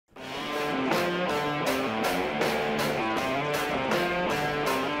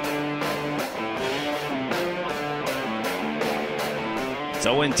It's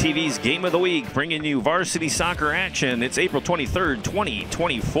ONTV's Game of the Week, bringing you varsity soccer action. It's April 23rd,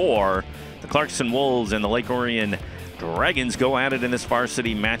 2024. The Clarkston Wolves and the Lake Orion Dragons go at it in this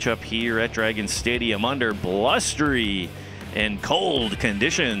varsity matchup here at Dragon Stadium under blustery and cold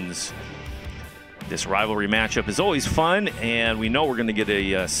conditions. This rivalry matchup is always fun, and we know we're going to get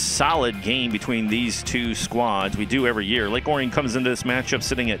a solid game between these two squads. We do every year. Lake Orion comes into this matchup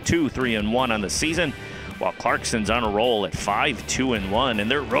sitting at 2-3-1 on the season, while Clarkston's on a roll at 5-2-1,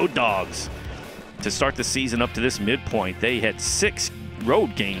 and they're road dogs to start the season up to this midpoint. They had 6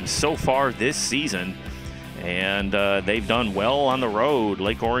 road games so far this season, and they've done well on the road.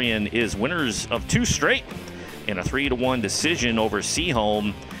 Lake Orion is winners of 2 straight in a 3-1 decision over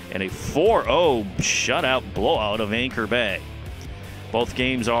Seaholm and a 4-0 shutout blowout of Anchor Bay. Both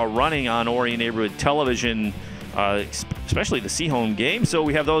games are running on Orion Neighborhood Television, especially the Seaholm game. So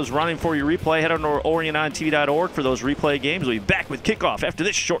we have those running for your replay. Head on to orionontv.org for those replay games. We'll be back with kickoff after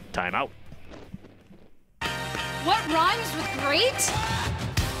this short timeout. What rhymes with great?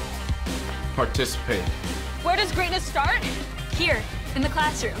 Participate. Where does greatness start? Here, in the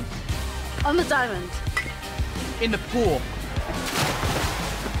classroom. On the diamond. In the pool.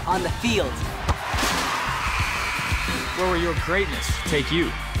 On the field. Where will your greatness take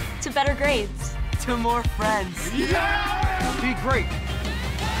you? To better grades. To more friends. Yeah! Be great.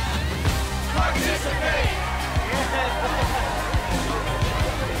 Participate.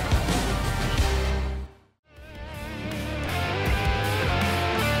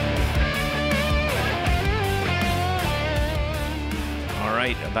 All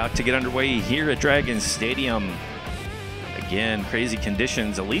right, about to get underway here at Dragon Stadium. Again, crazy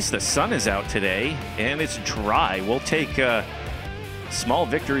conditions. At least the sun is out today, and it's dry. We'll take small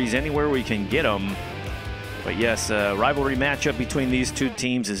victories anywhere we can get them. But yes, a rivalry matchup between these two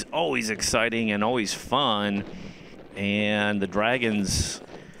teams is always exciting and always fun. And the Dragons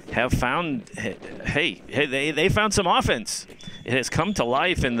have found, they found some offense. It has come to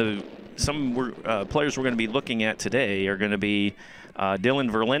life, and some players we're going to be looking at today are going to be Dylan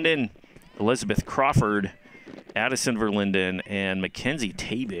Verlinden, Elizabeth Crawford, Addison Verlinden, and Mackenzie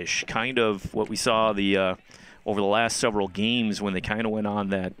Tabish. Kind of what we saw over the last several games when they kind of went on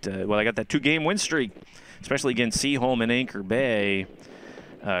that, they got that 2-game win streak, especially against Seaholm and Anchor Bay.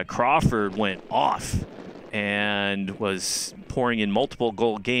 Crawford went off and was pouring in multiple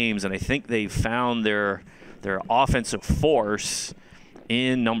goal games, and I think they found their offensive force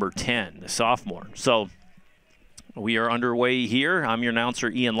in number 10, the sophomore. So we are underway here. I'm your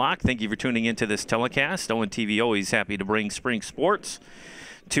announcer, Ian Locke. Thank you for tuning into this telecast. ONTV always happy to bring spring sports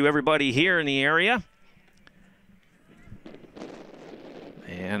to everybody here in the area.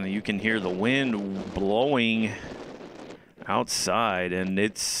 And you can hear the wind blowing outside, and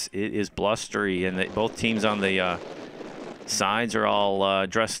it is blustery, and both teams on the sides are all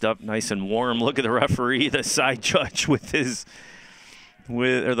dressed up nice and warm. Look at the referee, the side judge or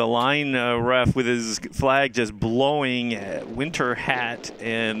the line ref with his flag just blowing. Winter hat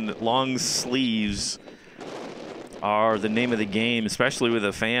and long sleeves are the name of the game, especially with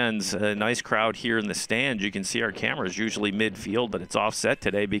the fans. A nice crowd here in the stands. You can see our cameras usually midfield, but it's offset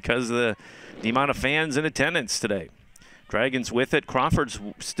today because of the amount of fans in attendance today. Dragons with it. Crawford's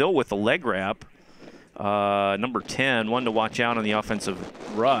still with the leg wrap. Number 10, one to watch out on the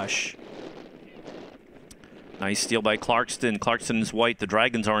offensive rush. Nice steal by Clarkston. Clarkston's white. The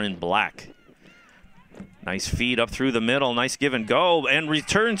Dragons are in black. Nice feed up through the middle. Nice give and go. And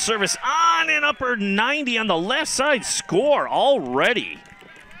return service on an upper 90 on the left side. Score already.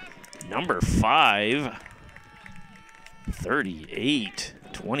 Number 5.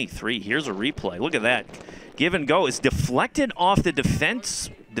 38-23. Here's a replay. Look at that. Give and go is deflected off the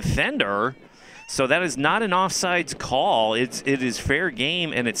defender. So that is not an offsides call. It is fair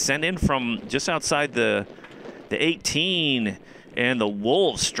game, and it's sent in from just outside the 18, and the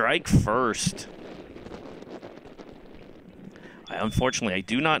Wolves strike first. Unfortunately, I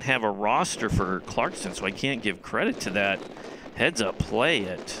do not have a roster for Clarkston, so I can't give credit to that heads-up play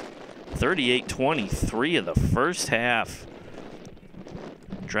at 38-23 of the first half.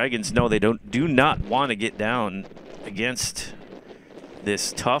 Dragons know they do not want to get down against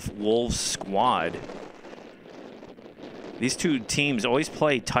this tough Wolves squad. These two teams always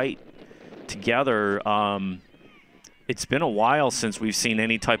play tight together. It's been a while since we've seen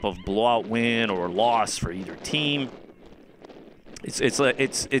any type of blowout win or loss for either team. It's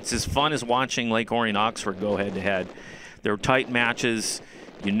as fun as watching Lake Orion Oxford go head-to-head. They're tight matches.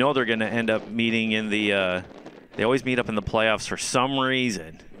 You know they're going to end up meeting in the they always meet up in the playoffs for some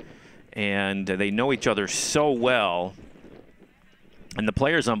reason. And they know each other so well. And the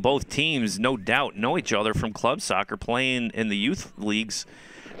players on both teams, no doubt, know each other from club soccer, playing in the youth leagues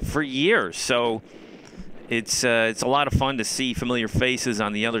for years. So it's a lot of fun to see familiar faces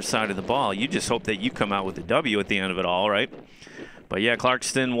on the other side of the ball. You just hope that you come out with a W at the end of it all, right? But yeah,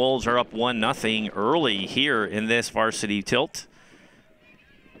 Clarkston Wolves are up 1-0 early here in this varsity tilt.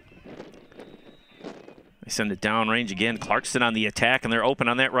 They send it downrange again. Clarkston on the attack, and they're open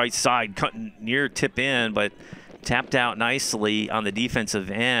on that right side, cutting near tip in, but tapped out nicely on the defensive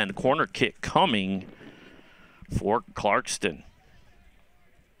end. Corner kick coming for Clarkston.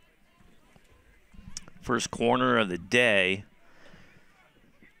 First corner of the day.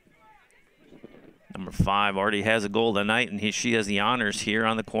 Number 5 already has a goal tonight, and she has the honors here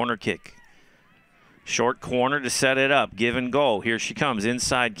on the corner kick. Short corner to set it up. Give and go. Here she comes.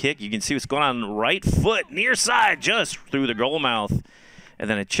 Inside kick. You can see what's going on. Right foot. Near side. Just through the goal mouth. And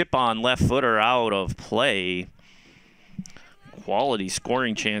then a chip on left footer out of play. Quality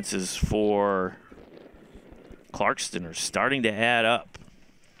scoring chances for Clarkston are starting to add up.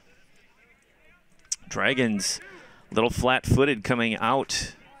 Dragons a little flat-footed coming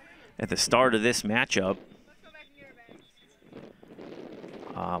out at the start of this matchup.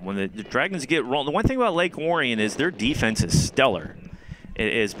 When the Dragons get rolling, the one thing about Lake Orion is their defense is stellar.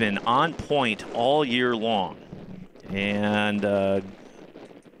 It has been on point all year long. And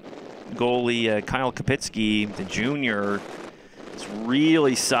goalie Kyle Kapitsky, the junior, is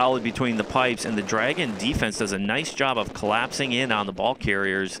really solid between the pipes. And the Dragon defense does a nice job of collapsing in on the ball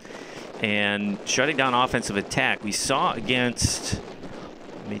carriers and shutting down offensive attack. We saw against,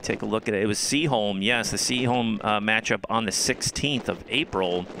 let me take a look at it. It was Seaholm, yes, the Seaholm matchup on the 16th of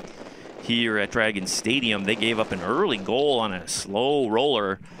April here at Dragon Stadium. They gave up an early goal on a slow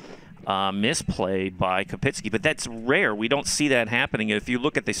roller misplay by Kapitsky, but that's rare. We don't see that happening. If you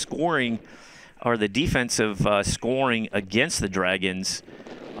look at the scoring or the defensive scoring against the Dragons,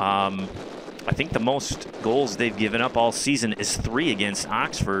 I think the most goals they've given up all season is 3 against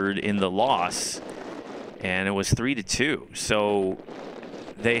Oxford in the loss, and it was 3-2. So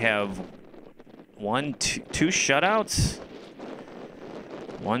they have two shutouts,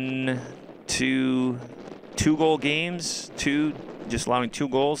 2-goal games, just allowing 2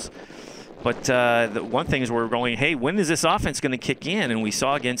 goals. But the one thing is we're going, hey, when is this offense going to kick in? And we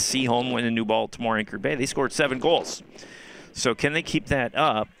saw against Seaholm when in New Baltimore Anchor Bay, they scored 7 goals. So can they keep that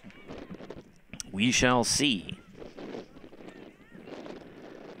up? We shall see.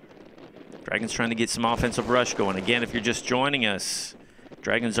 Dragons trying to get some offensive rush going. Again, if you're just joining us,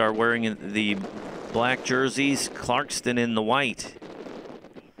 Dragons are wearing the black jerseys, Clarkston in the white.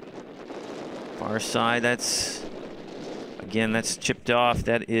 Far side, that's chipped off.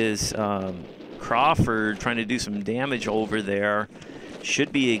 That is Crawford trying to do some damage over there.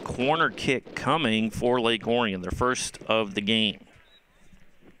 Should be a corner kick coming for Lake Orion, their first of the game.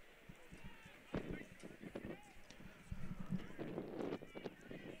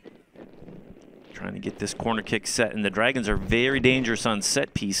 Trying to get this corner kick set, and the Dragons are very dangerous on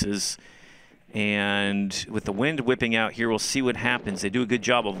set pieces. And with the wind whipping out here, we'll see what happens. They do a good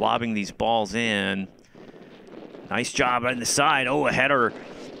job of lobbing these balls in. Nice job on the side. Oh, a header.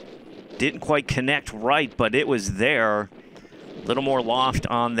 Didn't quite connect right, but it was there. A little more loft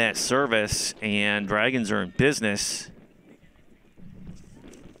on that service, and Dragons are in business.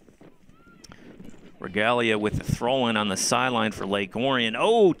 Regalia with the throw-in on the sideline for Lake Orion.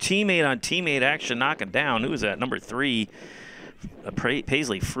 Oh, teammate on teammate action, knocking down. Who was that? Number 3,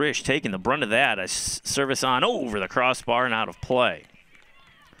 Paisley Frisch taking the brunt of that. A service on over the crossbar and out of play.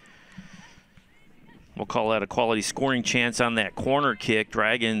 We'll call that a quality scoring chance on that corner kick.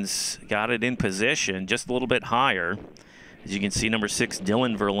 Dragons got it in position just a little bit higher. As you can see, number 6,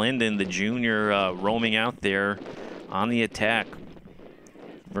 Dylan Verlinden, the junior, roaming out there on the attack.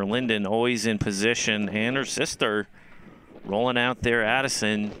 Verlinden always in position, and her sister rolling out there.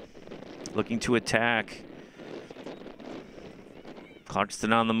 Addison looking to attack.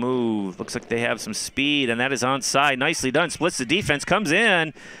 Clarkston on the move. Looks like they have some speed, and that is onside. Nicely done. Splits the defense. Comes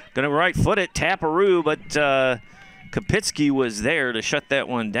in. Going to right foot it. Taparoo, but Kapitsky was there to shut that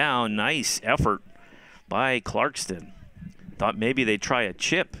one down. Nice effort by Clarkston. Thought maybe they'd try a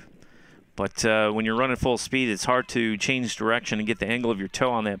chip. But when you're running full speed, it's hard to change direction and get the angle of your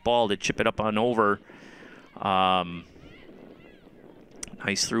toe on that ball to chip it up on over.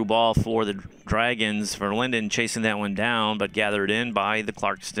 Nice through ball for the Dragons. Verlinden chasing that one down, but gathered in by the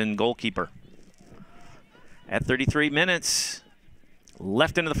Clarkston goalkeeper. At 33 minutes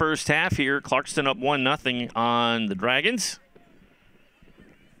left into the first half here, Clarkston up 1-0 on the Dragons.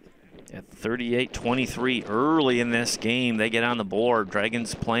 At 38-23 early in this game, they get on the board.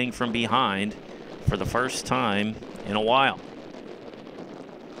 Dragons playing from behind for the first time in a while.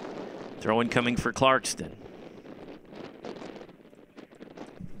 Throw-in coming for Clarkston.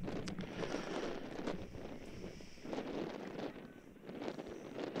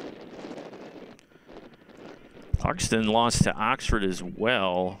 Clarkston lost to Oxford as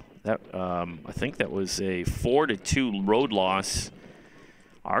well. That I think that was a 4-2 road loss.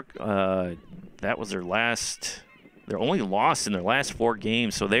 That was their only loss in their last 4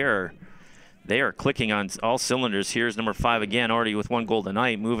 games. So they are clicking on all cylinders. Here's number 5 again, already with 1 goal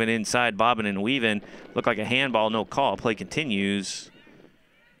tonight, moving inside, bobbing and weaving. Looked like a handball, no call. Play continues.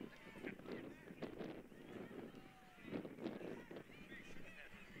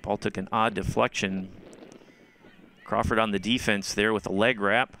 Ball took an odd deflection. Crawford on the defense there with a leg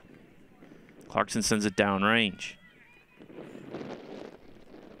wrap. Clarkson sends it downrange.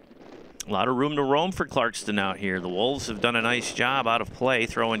 A lot of room to roam for Clarkston out here. The Wolves have done a nice job out of play.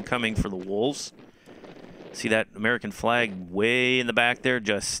 Throw-in coming for the Wolves. See that American flag way in the back there,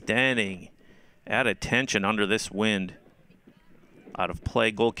 just standing at attention under this wind. Out of play,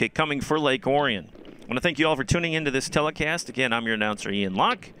 goal kick coming for Lake Orion. I want to thank you all for tuning into this telecast. Again, I'm your announcer, Ian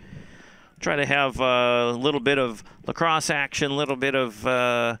Locke. Try to have a little bit of lacrosse action, a little bit of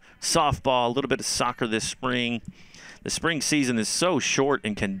softball, a little bit of soccer this spring. The spring season is so short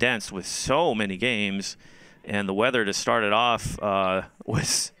and condensed with so many games, and the weather to start it off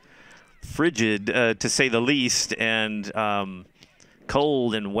was frigid, to say the least, and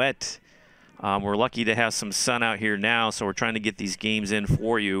cold and wet. We're lucky to have some sun out here now, so we're trying to get these games in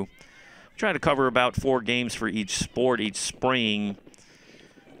for you. Try to cover about 4 games for each sport each spring.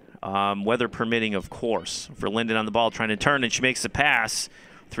 Weather permitting, of course. For Linden on the ball, trying to turn, and she makes the pass.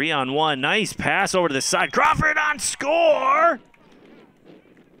 3-on-1, nice pass over to the side. Crawford on score!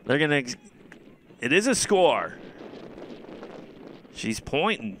 They're gonna, it is a score. She's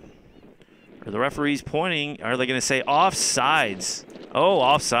pointing. Or the referee's pointing. Are they gonna say offsides? Oh,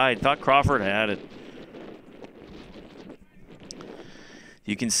 offside. Thought Crawford had it.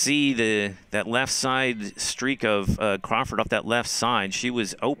 You can see that left side streak of Crawford off that left side. She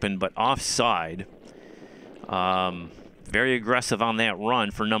was open but offside. Very aggressive on that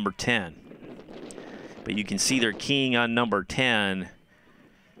run for number 10. But you can see they're keying on number 10,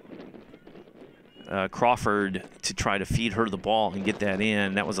 Crawford, to try to feed her the ball and get that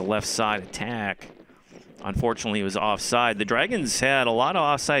in. That was a left side attack. Unfortunately, it was offside. The Dragons had a lot of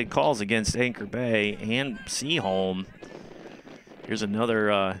offside calls against Anchor Bay and Seaholm. Here's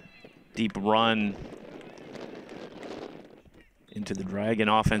another deep run into the Dragon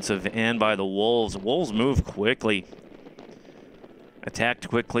offensive end by the Wolves. The Wolves moved quickly, attacked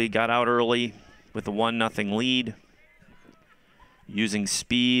quickly, got out early with a 1-0 lead, using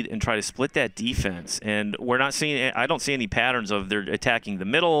speed and try to split that defense. And we're not seeing, I don't see any patterns of they're attacking the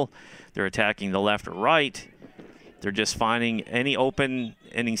middle, they're attacking the left or right. They're just finding any open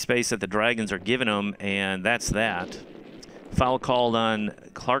inning space that the Dragons are giving them, and that's that. Foul called on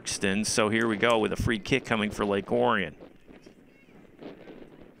Clarkston, so here we go with a free kick coming for Lake Orion.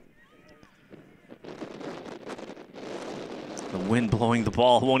 The wind blowing the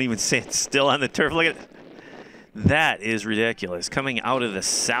ball, won't even sit still on the turf. Look at that, is ridiculous. Coming out of the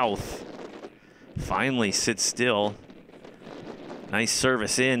south, finally sits still. Nice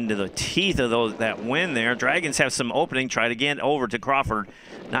service into the teeth of that wind there. Dragons have some opening. Tried again over to Crawford.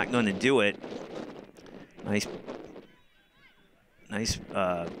 Not going to do it. Nice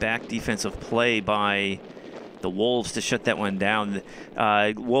back defensive play by the Wolves to shut that one down.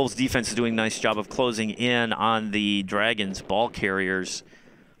 Wolves defense is doing a nice job of closing in on the Dragons ball carriers,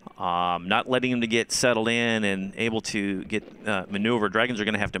 not letting them to get settled in and able to get maneuver. Dragons are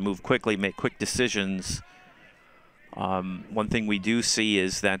going to have to move quickly, make quick decisions. One thing we do see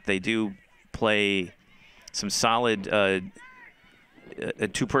is that they do play some solid a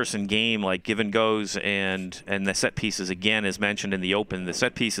 2-person game, like give and goes, and the set pieces, again, as mentioned in the open. The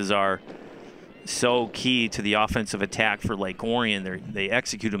set pieces are so key to the offensive attack for Lake Orion. They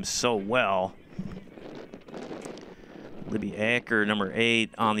execute them so well. Libby Acker, number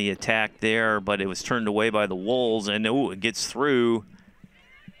 8, on the attack there, but it was turned away by the Wolves, and it gets through.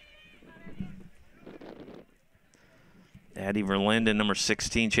 Addie Verlinden, number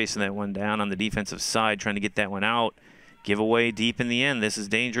 16, chasing that one down on the defensive side, trying to get that one out. Giveaway deep in the end. This is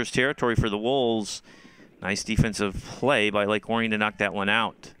dangerous territory for the Wolves. Nice defensive play by Lake Orion to knock that one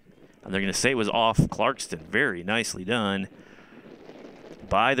out. And they're going to say it was off Clarkston. Very nicely done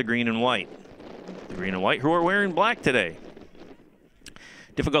by the green and white. The green and white, who are wearing black today.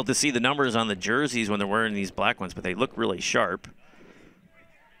 Difficult to see the numbers on the jerseys when they're wearing these black ones, but they look really sharp.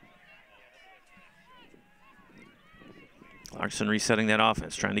 Clarkston resetting that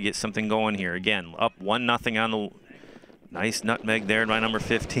offense, trying to get something going here. Again, up 1-0 on Nice nutmeg there by number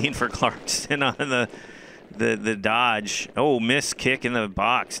 15 for Clarkston on the dodge. Oh, missed kick in the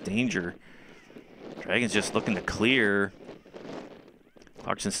box. Danger. Dragons just looking to clear.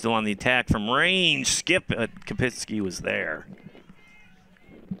 Clarkston still on the attack from range. Skip. Kapitsky was there.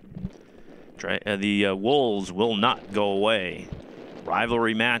 The Wolves will not go away.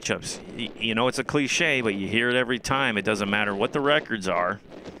 Rivalry matchups. You know it's a cliche, but you hear it every time. It doesn't matter what the records are.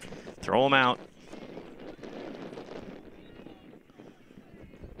 Throw them out.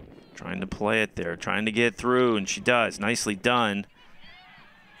 Trying to play it there, trying to get through, and she does. Nicely done.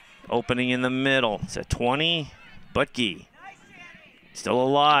 Opening in the middle. It's at 20. Butke still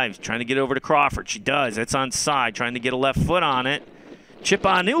alive, trying to get over to Crawford. She does. That's onside, trying to get a left foot on it. Chip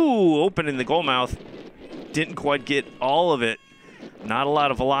on. Ooh, open in the goal mouth. Didn't quite get all of it. Not a lot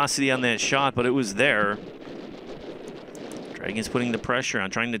of velocity on that shot, but it was there. Dragons putting the pressure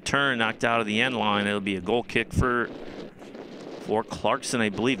on, trying to turn, knocked out of the end line. It'll be a goal kick for Clarkston, I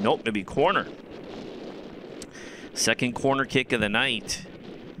believe. Nope, maybe corner. Second corner kick of the night.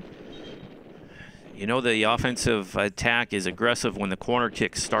 You know the offensive attack is aggressive when the corner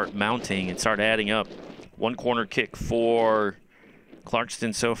kicks start mounting and start adding up. One corner kick for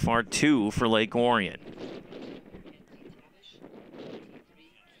Clarkston so far, 2 for Lake Orion.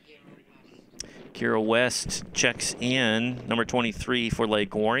 Kira West checks in, number 23 for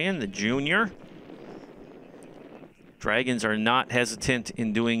Lake Orion, the junior. Dragons are not hesitant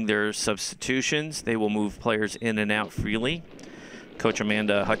in doing their substitutions. They will move players in and out freely. Coach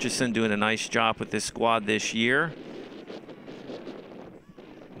Amanda Hutchison doing a nice job with this squad this year.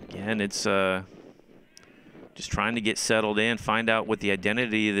 Again, it's just trying to get settled in, find out what the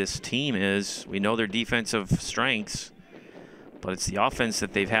identity of this team is. We know their defensive strengths, but it's the offense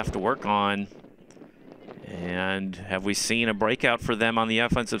that they have to work on. And have we seen a breakout for them on the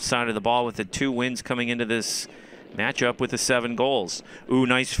offensive side of the ball with the 2 wins coming into this matchup with the 7 goals. Ooh,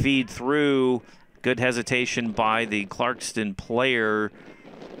 nice feed through. Good hesitation by the Clarkston player.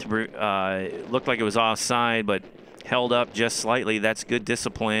 Looked like it was offside, but held up just slightly. That's good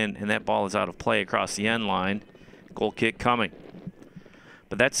discipline, and that ball is out of play across the end line. Goal kick coming.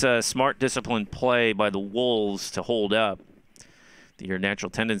 But that's a smart, disciplined play by the Wolves to hold up. Your natural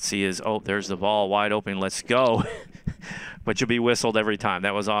tendency is, oh, there's the ball wide open, let's go. But you'll be whistled every time.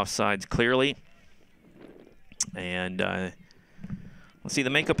 That was offsides clearly. And let's see the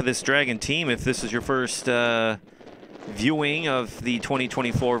makeup of this Dragon team. If this is your first viewing of the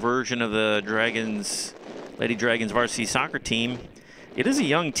 2024 version of the Lady Dragons varsity soccer team, it is a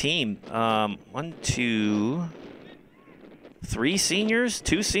young team. 1, 2, 3 seniors,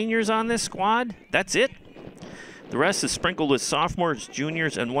 2 seniors on this squad. That's it. The rest is sprinkled with sophomores,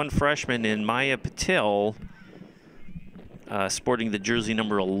 juniors, and 1 freshman in Maya Patil, sporting the jersey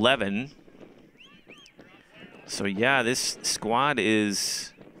number 11. So yeah, this squad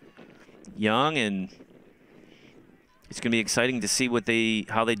is young, and it's going to be exciting to see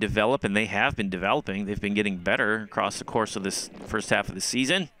how they develop, and they have been developing. They've been getting better across the course of this first half of the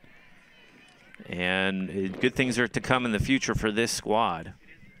season, and good things are to come in the future for this squad.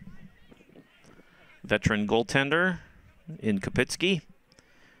 Veteran goaltender in Kapitsky.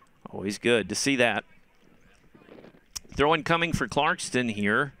 Always good to see that. Throw-in coming for Clarkston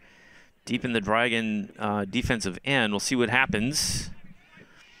here. Deep in the Dragon defensive end. We'll see what happens.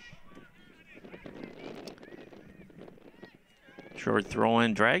 Short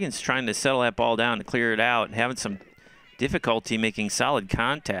throw-in. Dragons trying to settle that ball down to clear it out and having some difficulty making solid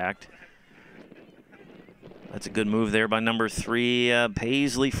contact. That's a good move there by number 3,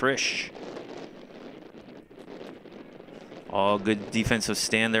 Paisley Frisch. Oh, good defensive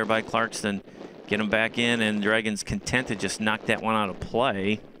stand there by Clarkston. Get him back in, and Dragons content to just knock that one out of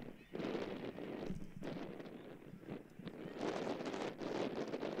play.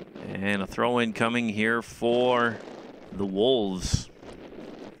 And a throw-in coming here for the Wolves.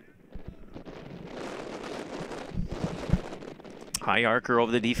 High arcer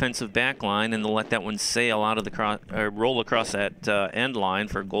over the defensive back line, and they'll let that one sail out of the roll across that end line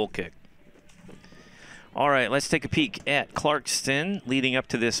for a goal kick. All right, let's take a peek at Clarkston leading up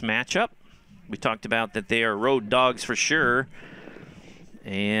to this matchup. We talked about that they are road dogs for sure.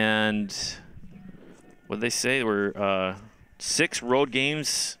 And what did they say? There were 6 road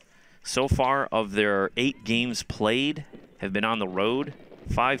games so far of their 8 games played have been on the road.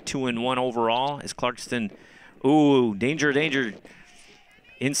 5-2-1 overall as Clarkston. Ooh, danger, danger.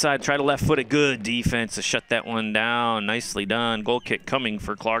 Inside, try to left foot it. Good defense to shut that one down. Nicely done. Goal kick coming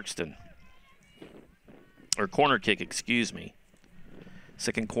for Clarkston. Or corner kick, excuse me.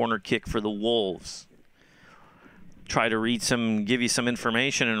 Second corner kick for the Wolves. Try to give you some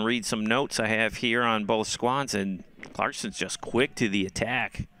information and read some notes I have here on both squads. And Clarkston's just quick to the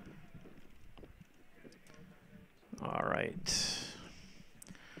attack. All right.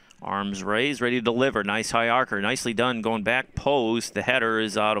 Arms raised, ready to deliver. Nice high arcer. Nicely done going back post. The header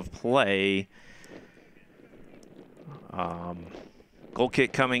is out of play. Goal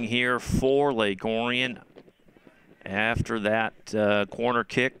kick coming here for Lake Orion. After that corner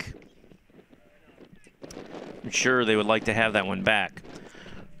kick. I'm sure they would like to have that one back.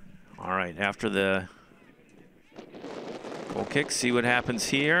 All right, after the goal kick, see what happens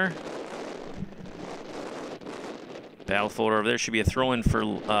here. Battlefield over there. Should be a throw-in for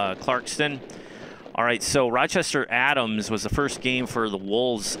Clarkston. All right, so Rochester Adams was the first game for the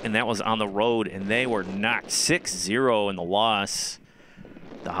Wolves, and that was on the road, and they were knocked 6-0 in the loss.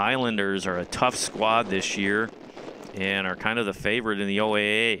 The Highlanders are a tough squad this year and are kind of the favorite in the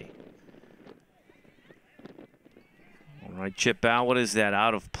OAA. All right, chip out. What is that?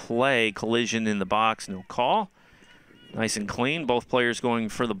 Out of play. Collision in the box. No call. Nice and clean. Both players going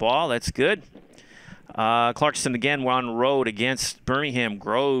for the ball. That's good. Clarkston again were on the road against Birmingham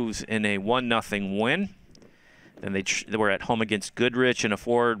Groves in a 1-0 win. Then they were at home against Goodrich in a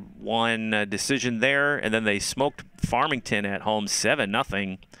 4-1 decision there. And then they smoked Farmington at home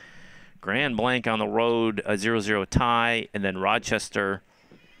 7-0. Grand Blanc on the road, a 0-0 tie. And then Rochester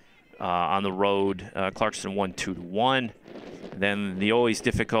on the road, Clarkston won 2-1. Then the always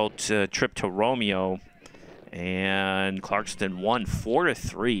difficult trip to Romeo. And Clarkston won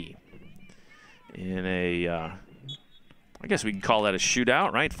 4-3. In a, I guess we can call that a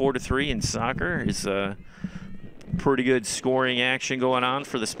shootout, right? 4-3 in soccer is a pretty good scoring action going on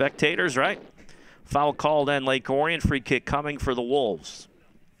for the spectators, right? Foul called in Lake Orion, free kick coming for the Wolves.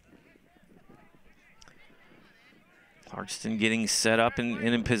 Clarkston getting set up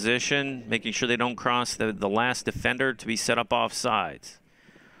in position, making sure they don't cross the last defender to be set up off sides.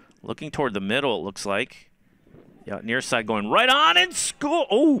 Looking toward the middle, it looks like. Yeah, near side going right on and score.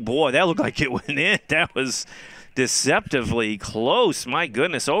 Oh, boy, that looked like it went in. That was deceptively close. My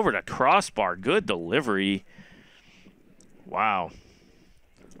goodness, over the crossbar. Good delivery. Wow.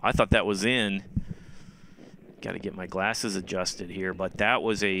 I thought that was in. Got to get my glasses adjusted here, but that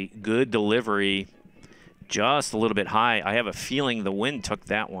was a good delivery. Just a little bit high. I have a feeling the wind took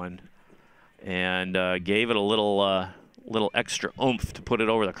that one and gave it a little extra oomph to put it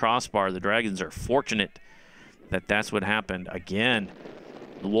over the crossbar. The Dragons are fortunate that that's what happened. Again,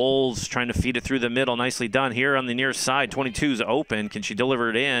 the Wolves trying to feed it through the middle. Nicely done here on the near side. 22's open. Can she deliver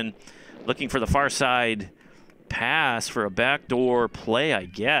it in? Looking for the far side pass for a backdoor play, I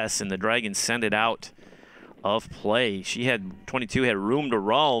guess, and the Dragons send it out of play. 22 had room to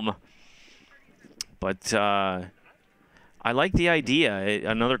roam, but I like the idea.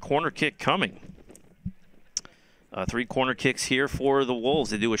 Another corner kick coming. 3 corner kicks here for the Wolves.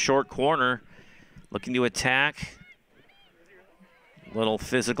 They do a short corner. Looking to attack. Little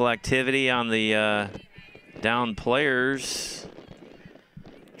physical activity on the down players.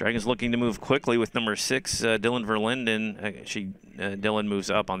 Dragons looking to move quickly with number 6, Dylan Verlinden. Dylan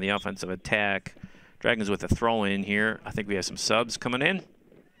moves up on the offensive attack. Dragons with a throw in here. I think we have some subs coming in.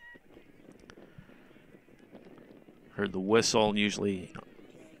 Heard the whistle. Usually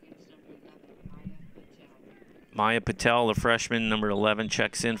Maya Patel, the freshman, number 11,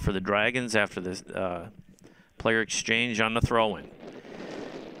 checks in for the Dragons after the player exchange on the throw-in.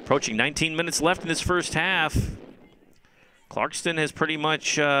 Approaching 19 minutes left in this first half. Clarkston has pretty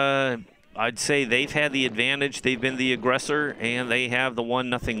much, I'd say they've had the advantage. They've been the aggressor, and they have the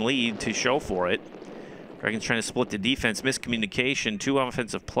 1-0 lead to show for it. Dragons trying to split the defense. Miscommunication. 2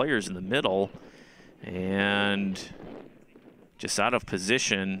 offensive players in the middle. And just out of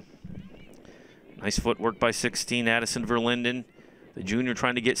position. Nice footwork by 16, Addison Verlinden, the junior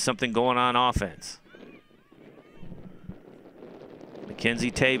trying to get something going on offense.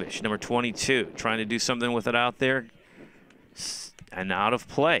 Mackenzie Tabish, number 22, trying to do something with it out there. And out of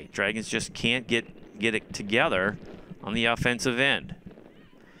play. Dragons just can't get it together on the offensive end.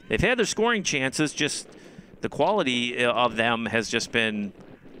 They've had their scoring chances, just the quality of them has just been,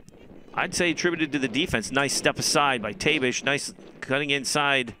 I'd say, attributed to the defense. Nice step aside by Tabish, nice cutting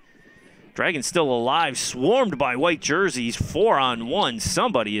inside. Dragons still alive, swarmed by white jerseys, 4-on-1.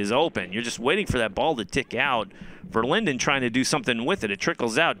 Somebody is open. You're just waiting for that ball to tick out. Verlinden trying to do something with it. It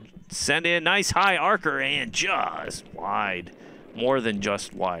trickles out. Send in, nice high arcer, and just wide. More than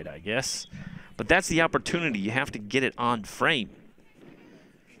just wide, I guess. But that's the opportunity. You have to get it on frame.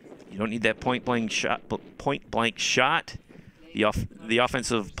 You don't need that point-blank shot. The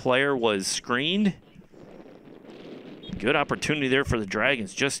offensive player was screened. Good opportunity there for the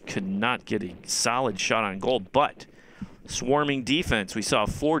Dragons. Just could not get a solid shot on goal, but swarming defense. We saw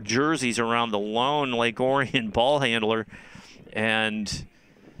 4 jerseys around the lone Lake Orion ball handler, and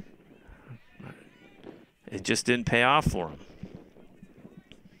it just didn't pay off for them.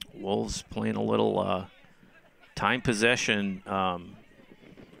 Wolves playing a little time possession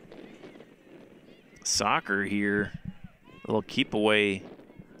soccer here. A little keep away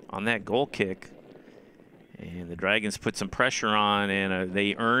on that goal kick. And the Dragons put some pressure on, and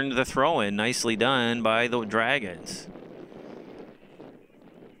they earned the throw-in. Nicely done by the Dragons.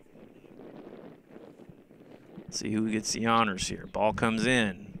 Let's see who gets the honors here. Ball comes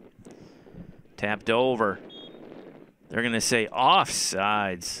in. Tapped over. They're going to say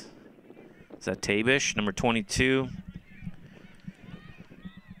offsides. Is that Tabish, number 22?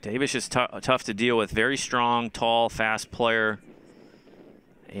 Tabish is tough to deal with. Very strong, tall, fast player.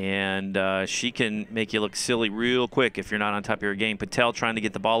 And she can make you look silly real quick if you're not on top of your game. Patel trying to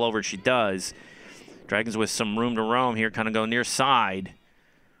get the ball over. She does. Dragons with some room to roam here. Kind of go near side.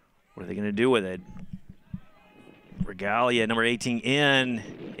 What are they going to do with it? Regalia, number 18,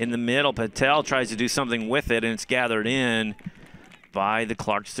 in the middle. Patel tries to do something with it, and it's gathered in by the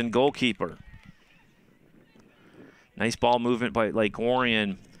Clarkston goalkeeper. Nice ball movement by Lake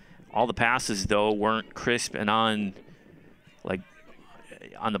Orion. All the passes, though, weren't crisp and on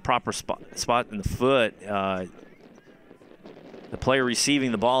the proper spot in the foot. The player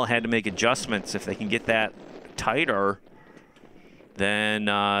receiving the ball had to make adjustments. If they can get that tighter, then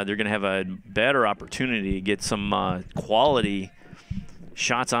they're going to have a better opportunity to get some quality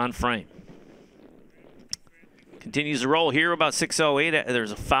shots on frame. Continues to roll here, about 6:08.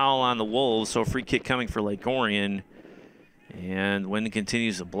 There's a foul on the Wolves, so a free kick coming for Lake Orion. And wind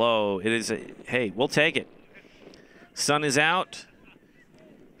continues to blow. It is hey, we'll take it. Sun is out.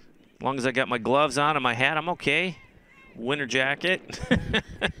 As long as I got my gloves on and my hat, I'm okay. Winter jacket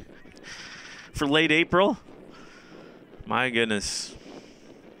for late April. My goodness.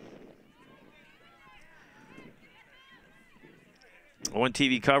 On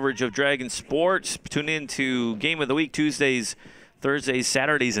TV coverage of Dragon Sports. Tune in to Game of the Week Tuesdays, Thursdays,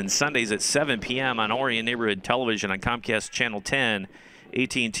 Saturdays, and Sundays at 7 p.m. on Orion Neighborhood Television on Comcast Channel 10,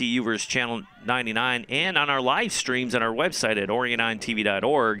 AT&T Uverse Channel 99, and on our live streams on our website at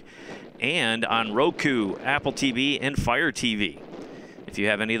orionontv.org and on Roku, Apple TV, and Fire TV. If you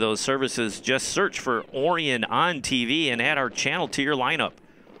have any of those services, just search for Orion on TV and add our channel to your lineup.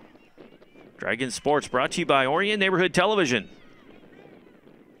 Dragon Sports brought to you by Orion Neighborhood Television.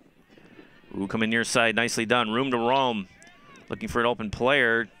 Ooh, coming near side, nicely done. Room to roam. Looking for an open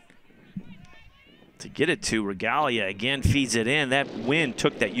player to get it to. Regalia again feeds it in. That wind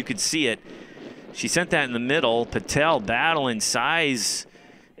took that. You could see it. She sent that in the middle. Patel battling size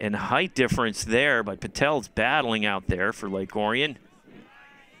and height difference there, but Patel's battling out there for Lake Orion.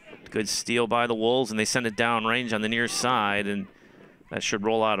 Good steal by the Wolves, and they send it down range on the near side, and that should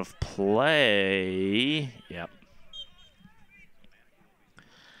roll out of play. Yep.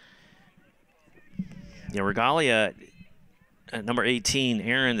 Yeah, Regalia, number 18,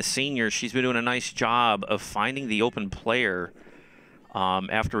 Aaron, the senior, she's been doing a nice job of finding the open player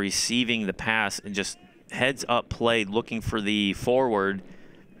after receiving the pass and just heads up play, looking for the forward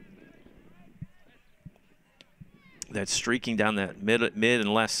that's streaking down that mid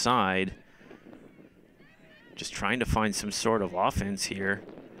and left side. Just trying to find some sort of offense here.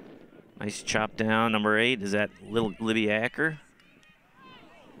 Nice chop down. Number 8, is that little Libby Acker?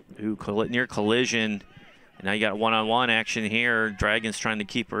 Ooh, near collision. And now you got one-on-one action here. Dragons trying to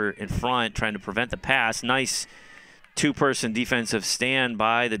keep her in front, trying to prevent the pass. Nice two-person defensive stand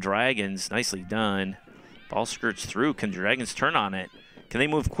by the Dragons. Nicely done. Ball skirts through. Can Dragons turn on it? Can they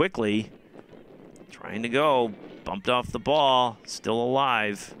move quickly? Trying to go. Bumped off the ball. Still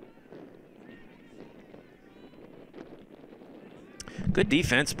alive. Good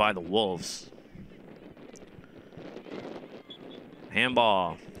defense by the Wolves.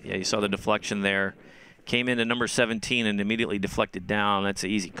 Handball. Yeah, you saw the deflection there. Came into number 17 and immediately deflected down. That's an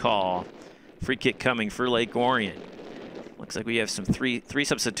easy call. Free kick coming for Lake Orion. Looks like we have some three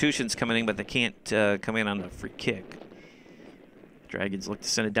substitutions coming in, but they can't come in on the free kick. Dragons look to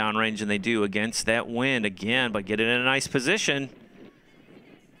send it down range, and they do against that wind again, but get it in a nice position.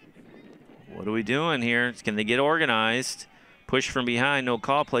 What are we doing here? Can they get organized? Push from behind, no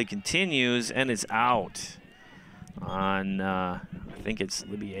call. Play continues, and it's out on, I think it's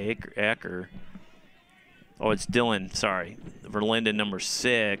Libby Acker. Oh, it's Dylan, sorry. Verlinden, number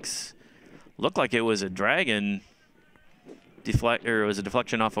 6. Looked like it was a Dragon or it was a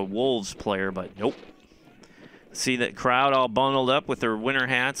deflection off a Wolves player, but nope. See that crowd all bundled up with their winter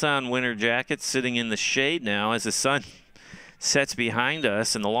hats on, winter jackets, sitting in the shade now as the sun sets behind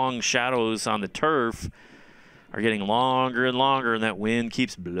us and the long shadows on the turf are getting longer and longer, and that wind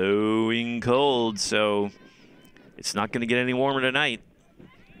keeps blowing cold, so it's not going to get any warmer tonight.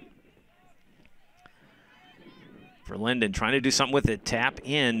 For Linden, trying to do something with it. Tap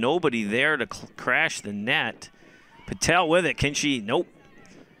in. Nobody there to crash the net. Patel with it. Can she? Nope.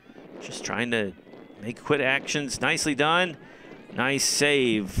 Just trying to make quick actions. Nicely done. Nice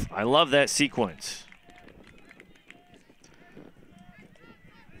save. I love that sequence.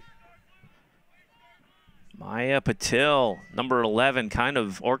 Maya Patel, number 11, kind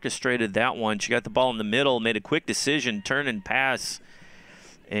of orchestrated that one. She got the ball in the middle, made a quick decision, turn and pass.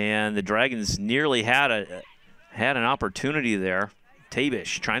 And the Dragons nearly had an opportunity there.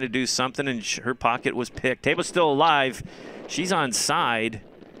 Tabish trying to do something, and her pocket was picked. Tabish still alive. She's on side.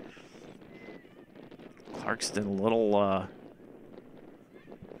 Clarkston a little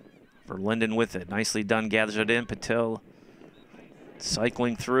for Linden with it. Nicely done, gathers it in. Patel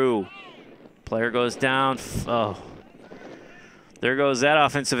cycling through. Player goes down. Oh, there goes that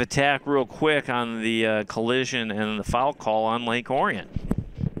offensive attack real quick on the collision and the foul call on Lake Orion.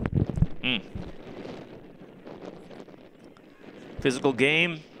 Physical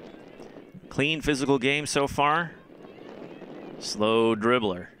game. Clean physical game so far. Slow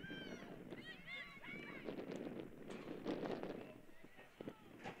dribbler.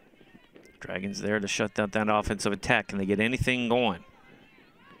 Dragons there to shut down that offensive attack. Can they get anything going?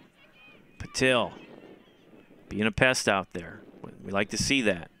 Patil being a pest out there. We like to see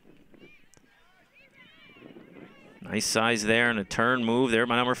that. Nice size there and a turn move there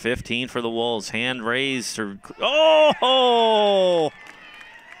by number 15 for the Wolves. Hand raised. Oh!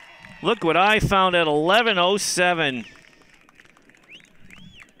 Look what I found at 11:07.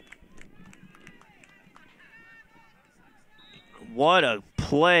 What a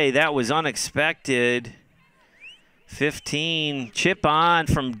play. That was unexpected. 15, chip on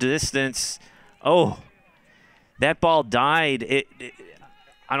from distance. Oh, that ball died.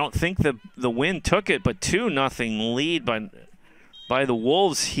 I don't think the wind took it, but 2-0 lead by the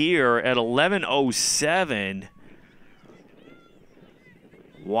Wolves here at 11:07.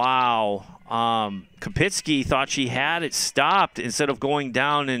 Wow. Kapitsky thought she had it stopped. Instead of going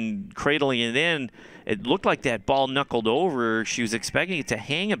down and cradling it in, it looked like that ball knuckled over. She was expecting it to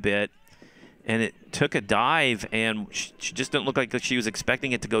hang a bit, and it took a dive, and she just didn't look like she was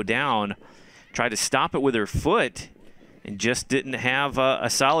expecting it to go down. Tried to stop it with her foot and just didn't have a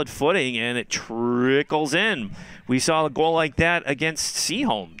solid footing, and it trickles in. We saw a goal like that against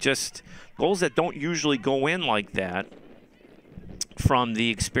Seaholm. Just goals that don't usually go in like that from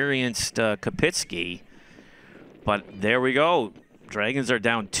the experienced Kapitsky. But there we go. Dragons are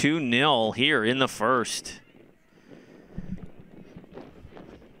down 2-0 here in the first.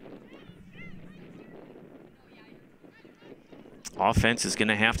 Offense is going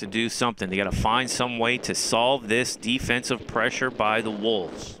to have to do something. They got to find some way to solve this defensive pressure by the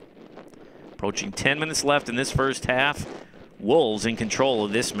Wolves. Approaching 10 minutes left in this first half. Wolves in control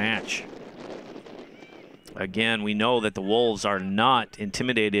of this match. Again, we know that the Wolves are not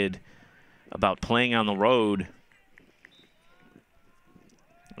intimidated about playing on the road.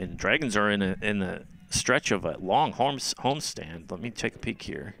 And the Dragons are in the stretch of a long homestand. Let me take a peek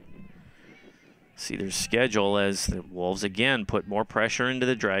here. See their schedule as the Wolves again put more pressure into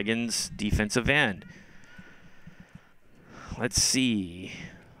the Dragons' defensive end. Let's see.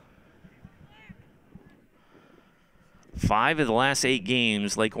 5 of the last 8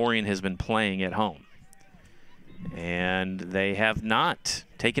 games Lake Orion has been playing at home. And they have not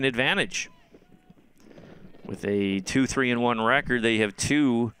taken advantage. With a 2-3-1 record, they have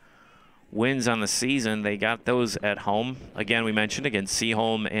 2 wins on the season. They got those at home. Again, we mentioned against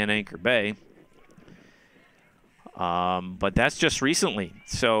Seaholm and Anchor Bay. But that's just recently.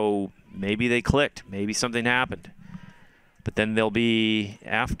 So maybe they clicked. Maybe something happened. But then they'll be,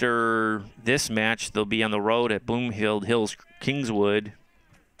 after this match, they'll be on the road at Bloomfield Hills Kingswood,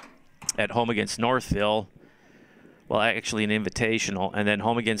 at home against Northville. Well, actually an invitational. And then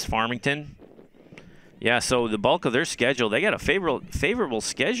home against Farmington. Yeah, so the bulk of their schedule, they got a favorable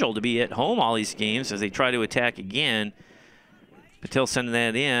schedule to be at home all these games as they try to attack again. Patil sending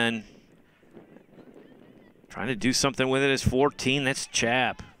that in. Trying to do something with it is 14. That's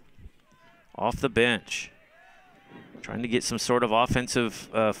Chap. Off the bench. Trying to get some sort of offensive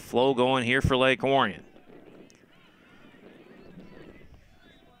flow going here for Lake Orion.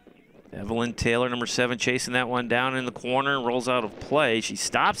 Evelyn Taylor, number 7, chasing that one down in the corner. Rolls out of play. She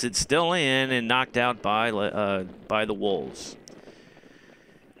stops it, still in, and knocked out by the Wolves.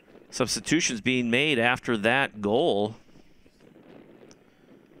 Substitutions being made after that goal.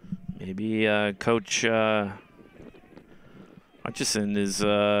 Maybe Coach Hutchison is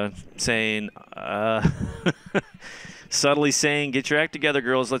saying, Subtly saying, get your act together,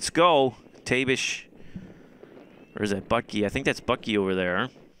 girls. Let's go. Tabish. Or is that Bucky? I think that's Bucky over there.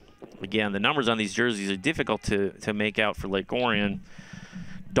 Again, the numbers on these jerseys are difficult to make out for Lake Orion.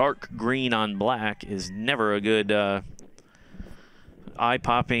 Dark green on black is never a good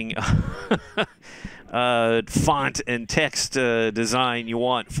eye-popping font and text design you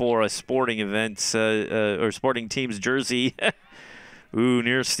want for a sporting event or sporting team's jersey. Ooh,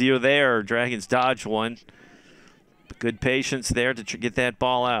 near steal there. Dragons dodge one. Good patience there to get that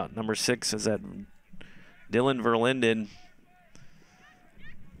ball out. Number 6 is that Dylan Verlinden.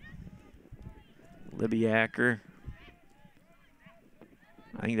 Libby Acker.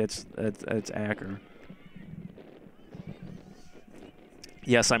 I think that's Acker.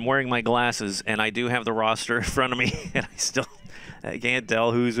 Yes, I'm wearing my glasses, and I do have the roster in front of me, and I can't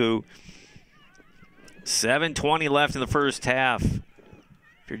tell who's who. 7:20 left in the first half.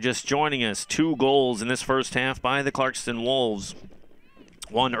 If you're just joining us, 2 goals in this first half by the Clarkston Wolves.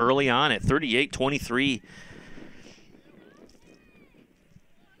 One early on at 38-23.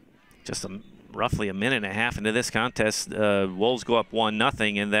 Just roughly a minute and a half into this contest, Wolves go up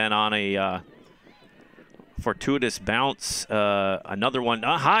 1-0, and then on a fortuitous bounce, another one,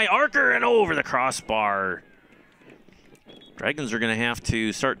 a high arcer and over the crossbar. Dragons are going to have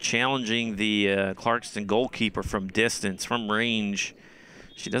to start challenging the Clarkston goalkeeper from distance, from range.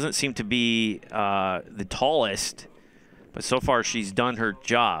 She doesn't seem to be the tallest, but so far she's done her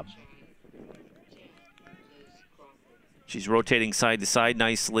job. She's rotating side to side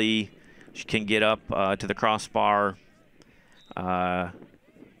nicely. She can get up to the crossbar.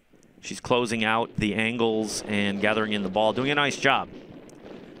 She's closing out the angles and gathering in the ball, doing a nice job.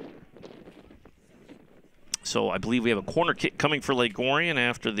 So I believe we have a corner kick coming for Lake Orion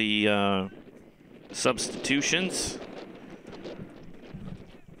after the substitutions.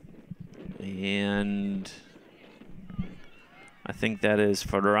 And I think that is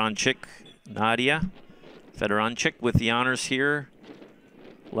Fedoranchik, Nadia. Fedoranchik with the honors here.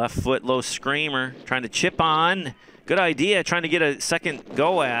 Left foot, low screamer, trying to chip on. Good idea, trying to get a second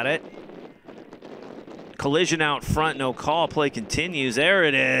go at it. Collision out front, no call. Play continues. There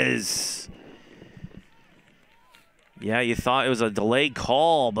it is. Yeah, you thought it was a delayed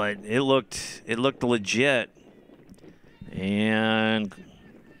call, but it looked legit. And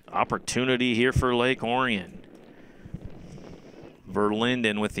opportunity here for Lake Orion.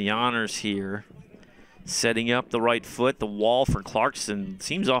 Verlinden with the honors here. Setting up the right foot. The wall for Clarkston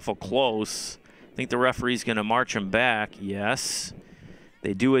seems awful close. I think the referee's going to march him back. Yes.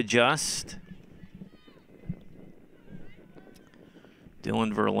 They do adjust.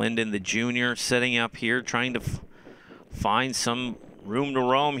 Dylan Verlinden, the junior, setting up here, trying to find some room to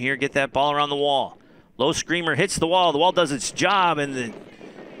roam here. Get that ball around the wall. Low screamer hits the wall. The wall does its job, and the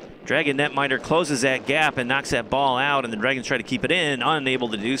Dragon netminder closes that gap and knocks that ball out, and the Dragons try to keep it in, unable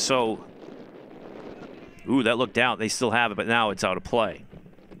to do so. Ooh, that looked out. They still have it, but now it's out of play.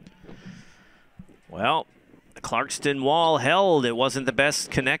 Well, the Clarkston wall held. It wasn't the best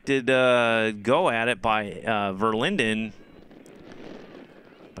connected go at it by Verlinden,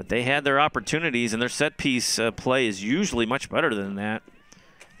 but they had their opportunities, and their set piece play is usually much better than that.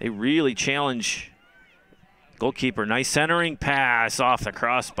 They really challenge goalkeeper. Nice centering pass off the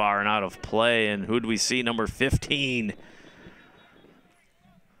crossbar and out of play. And who do we see? Number 15.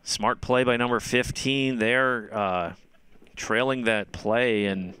 Smart play by number 15 there, trailing that play,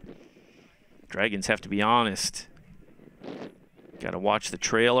 and Dragons have to be honest. Got to watch the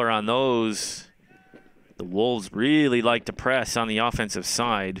trailer on those. The Wolves really like to press on the offensive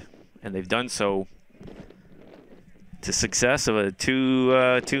side, and they've done so to success of a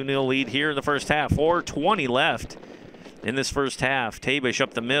 2-0 lead here in the first half. 4:20 left in this first half. Tabish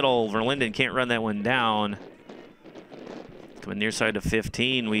up the middle. Verlinden can't run that one down. Coming near side of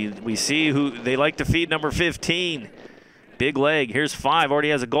 15. We see who they like to feed, number 15. Big leg. Here's 5. Already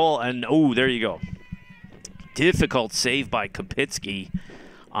has a goal. And, oh, there you go. Difficult save by Kopitsky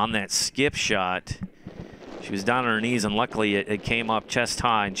on that skip shot. She was down on her knees, and luckily it came up chest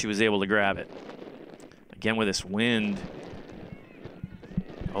high, and she was able to grab it. Again with this wind.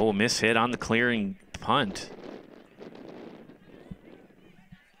 Oh, miss hit on the clearing punt.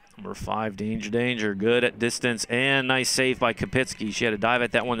 Number 5, danger, good at distance, and nice save by Kopitsky. She had to dive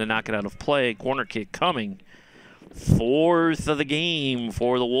at that one to knock it out of play. Corner kick coming. 4th of the game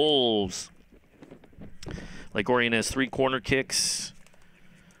for the Wolves. Lake Orion has 3 corner kicks.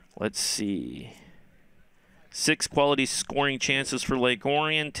 Let's see. 6 quality scoring chances for Lake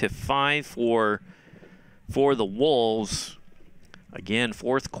Orion to 5 for the Wolves. Again,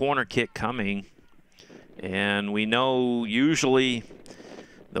 4th corner kick coming. And we know usually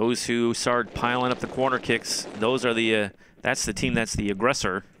Those who start piling up the corner kicks, those are that's the team that's the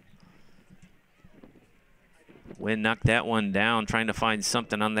aggressor. Wynn knocked that one down, trying to find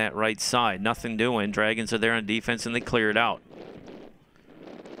something on that right side. Nothing doing. Dragons are there on defense, and they clear it out.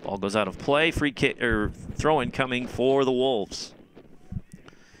 Ball goes out of play. Free kick or throw-in coming for the Wolves.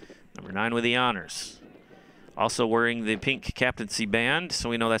 Number 9 with the honors. Also wearing the pink captaincy band, so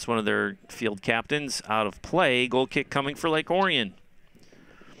we know that's one of their field captains. Out of play. Goal kick coming for Lake Orion.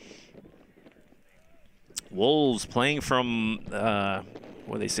 Wolves playing from,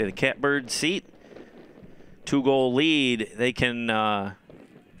 what do they say, the catbird seat. 2-goal lead. They can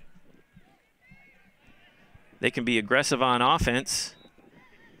be aggressive on offense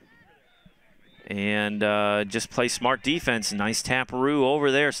and just play smart defense. Nice taparoo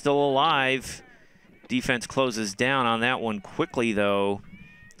over there, still alive. Defense closes down on that one quickly, though.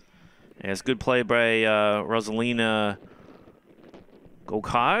 As good play by Rosalina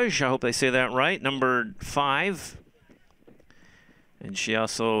Gokaj. I hope they say that right. Number 5. And she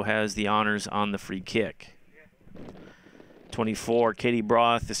also has the honors on the free kick. 24, Katie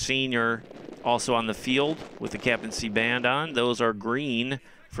Broth, the senior, also on the field with the captaincy band on. Those are green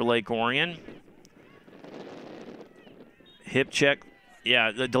for Lake Orion. Hip check.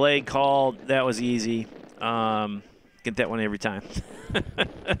 Yeah, the delayed call, that was easy. Get that one every time.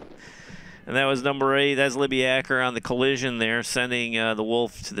 And that was number 8. That's Libby Acker on the collision there, sending the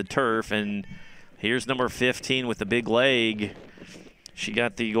Wolf to the turf. And here's number 15 with the big leg. She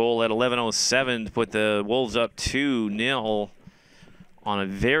got the goal at 11:07 to put the Wolves up 2-0 on a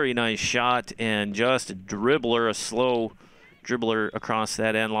very nice shot and just a dribbler, a slow dribbler across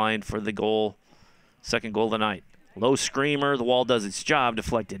that end line for the goal. Second goal of the night. Low screamer. The wall does its job.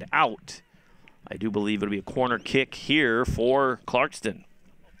 Deflected out. I do believe it'll be a corner kick here for Clarkston.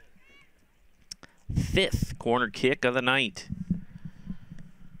 5th corner kick of the night.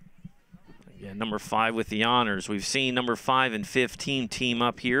 Yeah, number 5 with the honors. We've seen number 5 and 15 team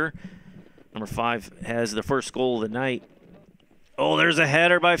up here. Number 5 has the first goal of the night. Oh, there's a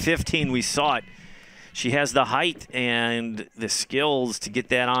header by 15. We saw it. She has the height and the skills to get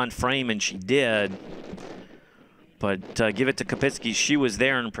that on frame, and she did. But give it to Kapitsky. She was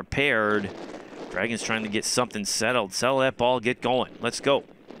there and prepared. Dragons trying to get something settled. Settle that ball, get going. Let's go.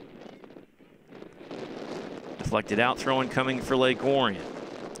 Deflected out, throw-in coming for Lake Orion.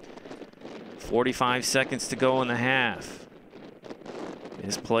 45 seconds to go in the half.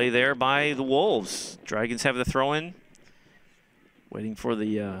 Is play there by the Wolves. Dragons have the throw-in. Waiting for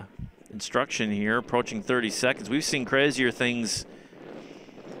the instruction here. Approaching 30 seconds. We've seen crazier things.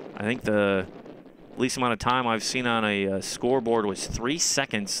 I think the least amount of time I've seen on a scoreboard was 3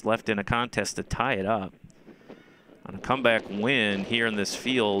 seconds left in a contest to tie it up. On a comeback win here in this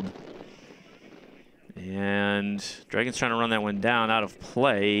field. And Dragons trying to run that one down out of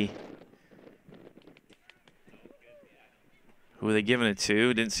play. Who are they giving it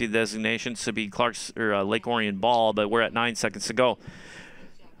to? Didn't see the designation. Should be Lake Orion ball, but we're at 9 seconds to go.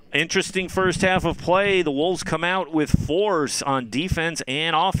 Interesting first half of play. The Wolves come out with force on defense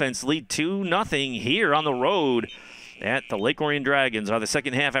and offense. Lead 2-0 here on the road at the Lake Orion Dragons. On the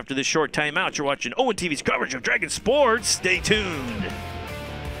second half after this short timeout, you're watching OATV's coverage of Dragon Sports. Stay tuned.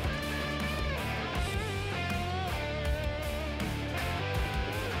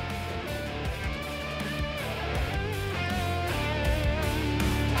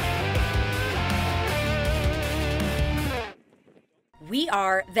 We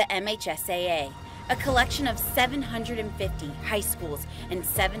are the MHSAA, a collection of 750 high schools and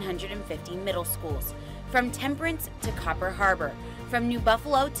 750 middle schools, from Temperance to Copper Harbor, from New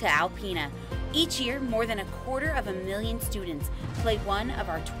Buffalo to Alpena. Each year, more than 250,000 students play one of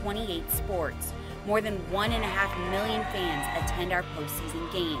our 28 sports. More than 1.5 million fans attend our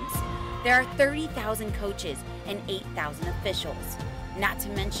postseason games. There are 30,000 coaches and 8,000 officials, not to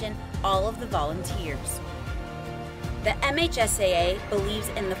mention all of the volunteers. The MHSAA believes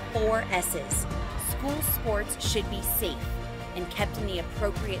in the 4 S's. School sports should be safe and kept in the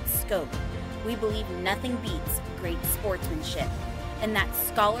appropriate scope. We believe nothing beats great sportsmanship, and that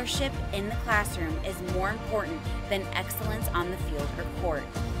scholarship in the classroom is more important than excellence on the field or court.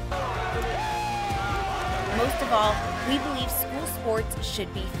 Most of all, we believe school sports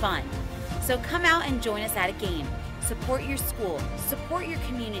should be fun. So come out and join us at a game. Support your school, support your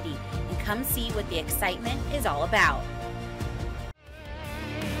community, and come see what the excitement is all about.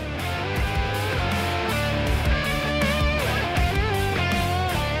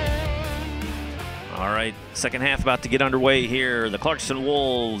 All right, second half about to get underway here. The Clarkston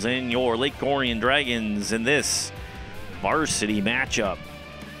Wolves and your Lake Orion Dragons in this varsity matchup.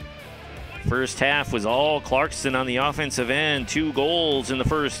 First half was all Clarkston on the offensive end. 2 goals in the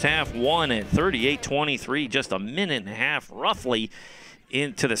first half, one at 38-23, just a minute and a half roughly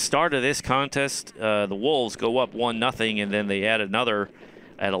into the start of this contest. The Wolves go up 1-0, and then they add another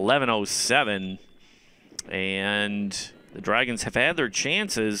at 11:07. And the Dragons have had their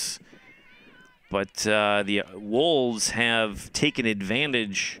chances, but the Wolves have taken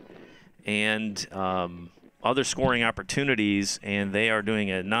advantage and other scoring opportunities, and they are doing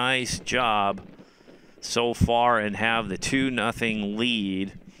a nice job so far and have the 2-0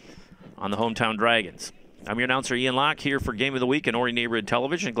 lead on the hometown Dragons. I'm your announcer, Ian Locke, here for Game of the Week on Orion Neighborhood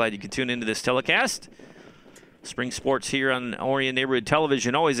Television. Glad you could tune into this telecast. Spring sports here on Orion Neighborhood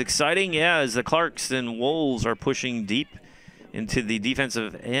Television, always exciting. Yeah, as the Clarkston Wolves are pushing deep into the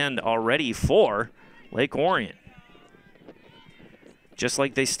defensive end already for Lake Orion. Just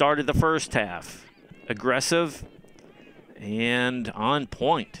like they started the first half. Aggressive and on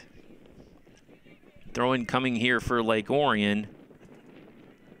point. Throw-in coming here for Lake Orion.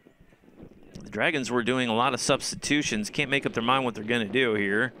 The Dragons were doing a lot of substitutions. Can't make up their mind what they're going to do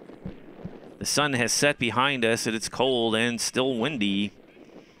here. The sun has set behind us, and it's cold and still windy.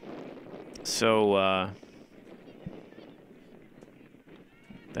 So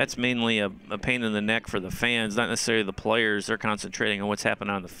that's mainly a pain in the neck for the fans, not necessarily the players. They're concentrating on what's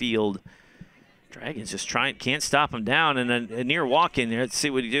happening on the field. Dragons just can't stop them down. And a near walk-in, let's see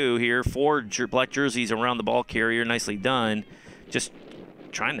what he do here. 4 black jerseys around the ball carrier, nicely done. Just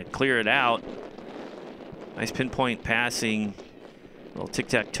trying to clear it out. Nice pinpoint passing. A little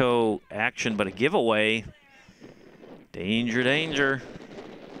tic-tac-toe action, but a giveaway. Danger, danger.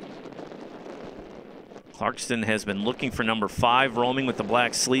 Clarkston has been looking for number 5, roaming with the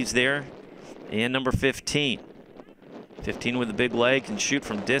black sleeves there. And number 15. 15 with a big leg, can shoot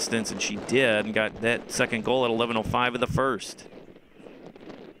from distance, and she did, and got that second goal at 11:05 of the first.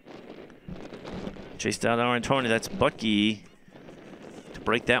 Chased out Orion. That's Bucky to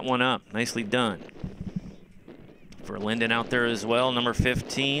break that one up. Nicely done. For Linden out there as well, number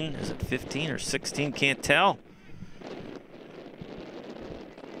 15. Is it 15 or 16? Can't tell.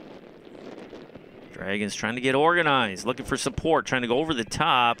 Dragons trying to get organized, looking for support, trying to go over the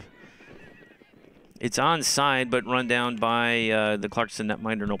top. It's onside, but run down by the Clarkston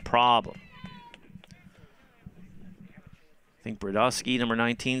netminder, no problem. I think Brodowski, number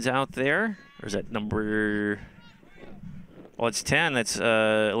 19's out there. Or is that number... Well, it's 10. That's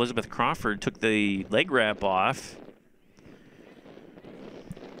Elizabeth Crawford. Took the leg wrap off.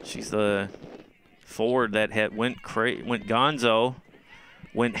 She's the forward that went gonzo,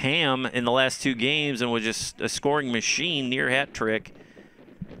 went ham in the last 2 games, and was just a scoring machine, near hat trick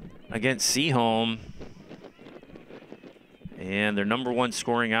against Seaholm. And their number 1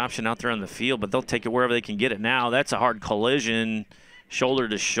 scoring option out there on the field, but they'll take it wherever they can get it now. That's a hard collision, shoulder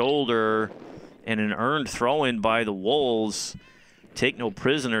to shoulder, and an earned throw-in by the Wolves. Take no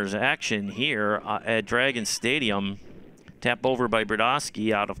prisoners action here at Dragon Stadium. Tap over by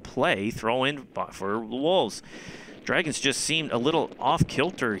Brodowski, out of play. Throw in for the Wolves. Dragons just seemed a little off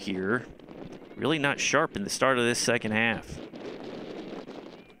kilter here. Really not sharp in the start of this second half.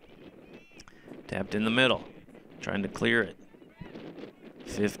 Tapped in the middle, trying to clear it.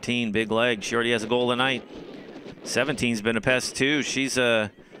 15, big leg. She already has a goal tonight. 17's been a pest too. She's got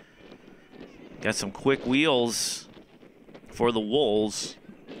some quick wheels for the Wolves.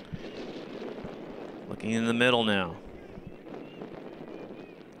 Looking in the middle now.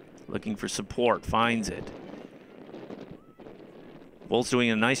 Looking for support, finds it. Wolves doing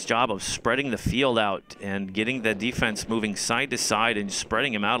a nice job of spreading the field out and getting the defense moving side to side and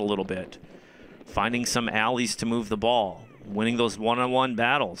spreading them out a little bit. Finding some alleys to move the ball. Winning those one-on-one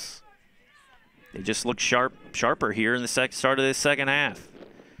battles. They just look sharper here in the start of this second half.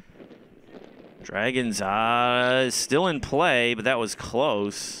 Dragons still in play, but that was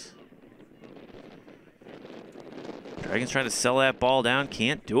close. Dragons trying to sell that ball down,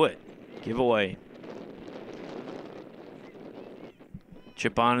 can't do it. Giveaway.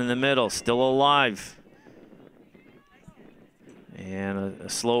 Chip on in the middle, still alive. And a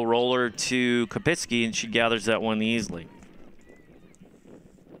slow roller to Kopitsky, and she gathers that one easily.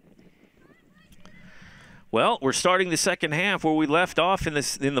 Well, we're starting the second half where we left off in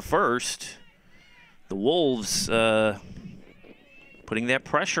the first. The Wolves putting that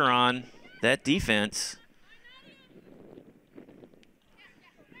pressure on that defense.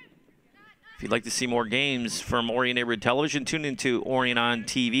 If you'd like to see more games from Orion Neighborhood Television, tune into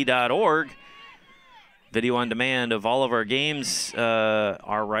orionontv.org. Video on demand of all of our games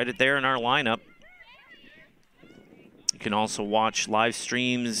are right there in our lineup. You can also watch live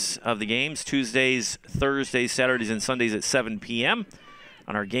streams of the games Tuesdays, Thursdays, Saturdays, and Sundays at 7 p.m.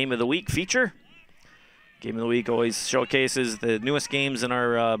 on our Game of the Week feature. Game of the Week always showcases the newest games in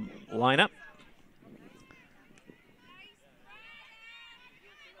our lineup.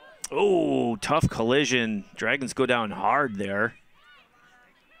 Oh, tough collision. Dragons go down hard there.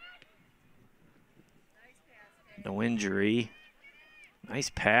 No injury.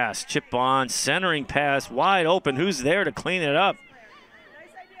 Nice pass. Chip on. Centering pass. Wide open. Who's there to clean it up?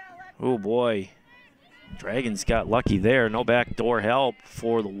 Oh, boy. Dragons got lucky there. No backdoor help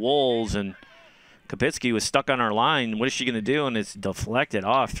for the Wolves. And Kapitsky was stuck on our line. What is she going to do? And it's deflected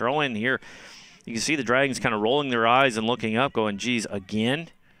off. Throw in here. You can see the Dragons kind of rolling their eyes and looking up, going, geez, again?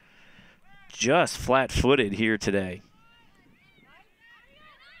 Just flat-footed here today.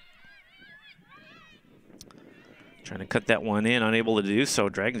 Trying to cut that one in, unable to do so.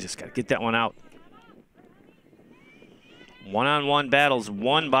 Dragons just got to get that one out. One-on-one battles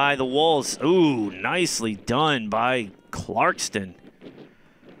won by the Wolves. Ooh, nicely done by Clarkston.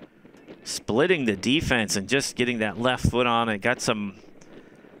 Splitting the defense and just getting that left foot on it. Got some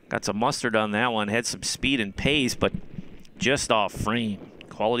mustard on that one. Had some speed and pace, but just off frame.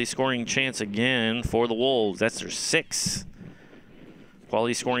 Quality scoring chance again for the Wolves. That's their 6th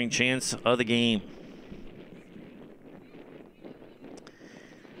quality scoring chance of the game.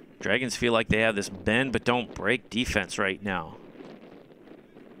 Dragons feel like they have this bend but don't break defense right now.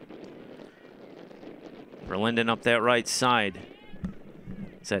 Verlinden up that right side.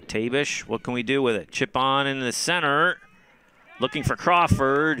 Is that Tabish? What can we do with it? Chip on in the center. Looking for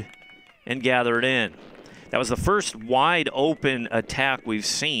Crawford and gather it in. That was the first wide open attack we've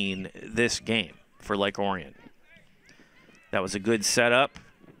seen this game for Lake Orion. That was a good setup.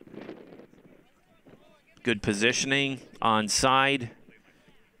 Good positioning on side.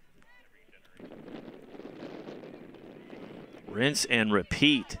 Rinse and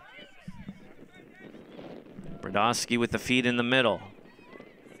repeat. Brodowski with the feet in the middle.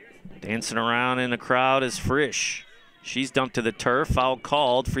 Dancing around in the crowd is Frisch. She's dumped to the turf. Foul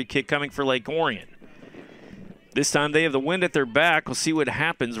called. Free kick coming for Lake Orion. This time they have the wind at their back. We'll see what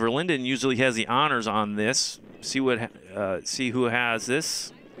happens. Verlinden usually has the honors on this. See who has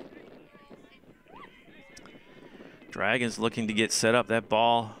this. Dragons looking to get set up. That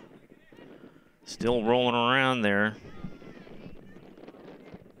ball still rolling around there.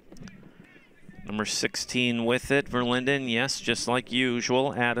 Number 16 with it, Verlinden. Yes, just like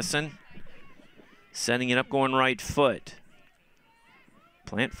usual. Addison setting it up, going right foot.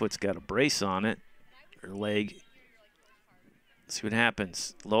 Plantfoot's got a brace on it. Her leg. Let's see what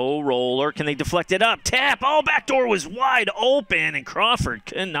happens. Low roller. Can they deflect it up? Tap. Oh, back door was wide open, and Crawford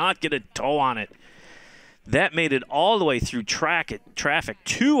cannot get a toe on it. That made it all the way through traffic.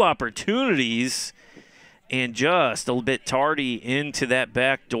 2 opportunities, and just a little bit tardy into that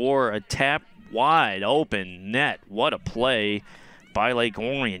back door. A tap wide open net. What a play by Lake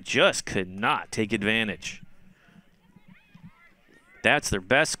Orion. Just could not take advantage. That's their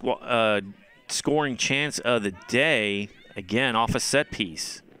best scoring chance of the day, again off a set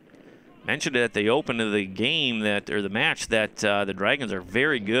piece. Mentioned at the open of the game or the match that the Dragons are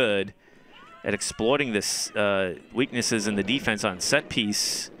very good at exploiting this weaknesses in the defense on set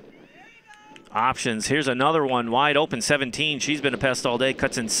piece options. Here's another one wide open. 17. She's been a pest all day.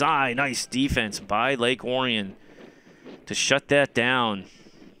 Cuts inside. Nice defense by Lake Orion to shut that down.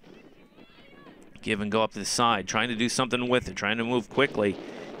 Give and go up to the side, trying to do something with it, trying to move quickly.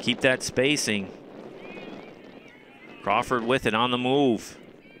 Keep that spacing. Crawford with it on the move.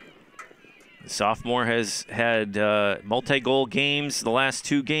 The sophomore has had multi-goal games the last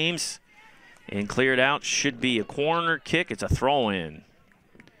 2 games and cleared out. Should be a corner kick. It's a throw-in.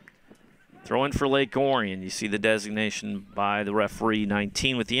 Throw-in for Lake Orion. You see the designation by the referee.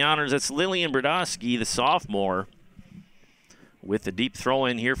 19 with the honors. That's Lillian Brodowski, the sophomore, with the deep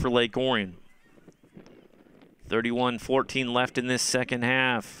throw-in here for Lake Orion. 31-14 left in this second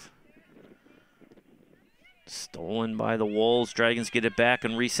half. Stolen by the Wolves. Dragons get it back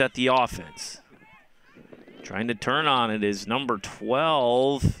and reset the offense. Trying to turn on it is number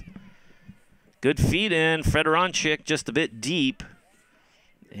 12. Good feed in. Fedoronchik just a bit deep.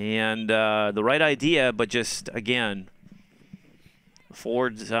 And the right idea, but just, again,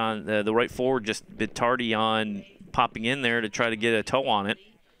 forwards on the right forward just a bit tardy on popping in there to try to get a toe on it.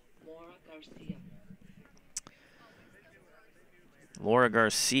 Laura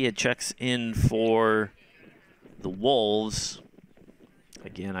Garcia checks in for the Wolves.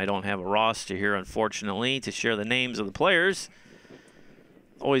 Again, I don't have a roster here, unfortunately, to share the names of the players.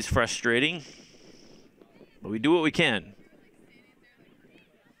 Always frustrating, but we do what we can.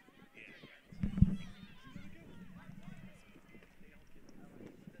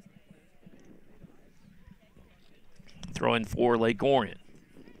 Throw in for Lake Orion.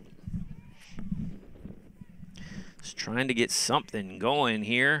 trying to get something going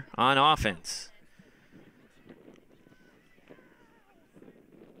here on offense.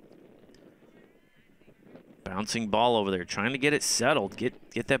 Bouncing ball over there, trying to get it settled, get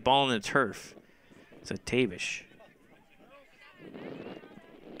that ball in the turf. It's a Tavish.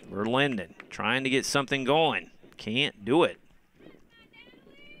 Verlinden trying to get something going. Can't do it.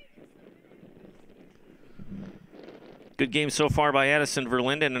 Good game so far by Addison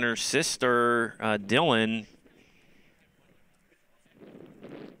Verlinden and her sister, Dylan.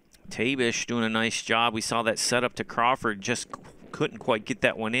 Tabish doing a nice job. We saw that setup to Crawford. Just couldn't quite get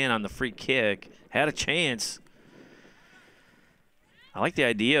that one in on the free kick. Had a chance. I like the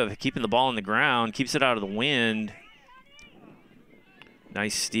idea of keeping the ball on the ground. Keeps it out of the wind.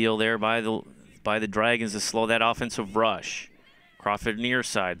 Nice steal there by the Dragons to slow that offensive rush. Crawford near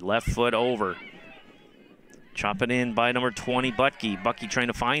side. Left foot over. Chop it in by number 20, Butke. Butke trying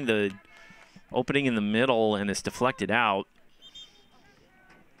to find the opening in the middle, and it's deflected out.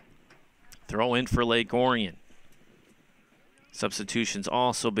 Throw in for Lake Orion. Substitutions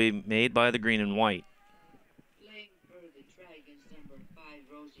also be made by the green and white. Playing for the Dragons, number 5,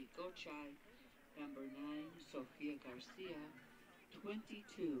 Rosie Gochai. Number 9, Sofia Garcia.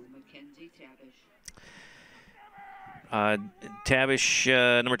 22, Mackenzie Tabish. Tabish,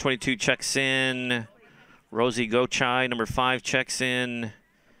 number 22, checks in. Rosie Gochai, number 5, checks in.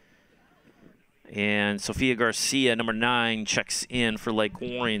 And Sofia Garcia, number 9, checks in for Lake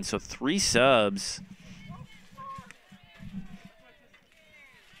Orion. So 3 subs.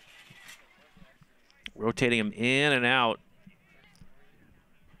 Rotating them in and out.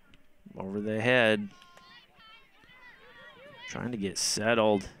 Over the head. Trying to get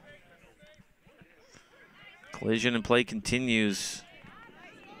settled. Collision and play continues.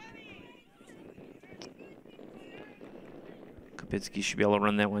 Kapitsky should be able to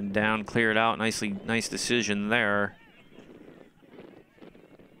run that one down, clear it out. Nice decision there.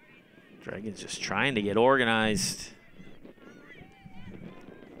 Dragons just trying to get organized.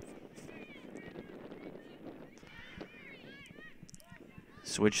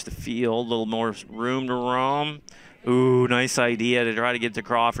 Switch the field, a little more room to roam. Ooh, nice idea to try to get to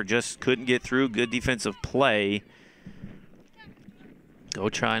Crawford. Just couldn't get through. Good defensive play. Go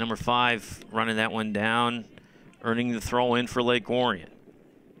try number 5, running that one down, earning the throw in for Lake Orion.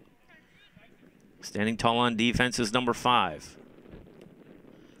 Standing tall on defense is number 5.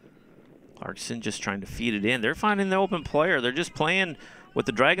 Clarkston just trying to feed it in. They're finding the open player. They're just playing what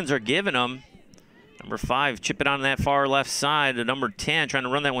the Dragons are giving them. Number 5, chip it on that far left side to number 10, trying to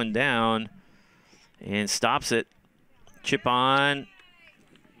run that one down. And stops it. Chip on,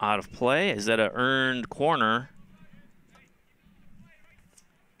 out of play. Is that an earned corner?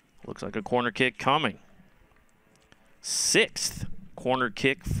 Looks like a corner kick coming. 6th corner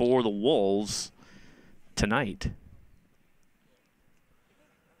kick for the Wolves tonight.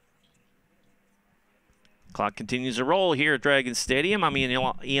 Clock continues to roll here at Dragon Stadium. I'm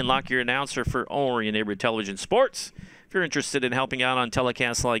Ian Locke, your announcer for Orion Neighborhood Television Sports. If you're interested in helping out on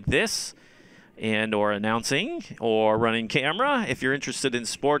telecasts like this, and or announcing or running camera, if you're interested in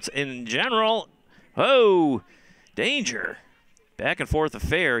sports in general, oh, danger. Back and forth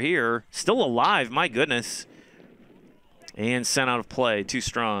affair here. Still alive, my goodness. And sent out of play, too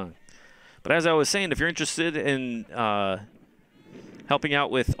strong. But as I was saying, if you're interested in helping out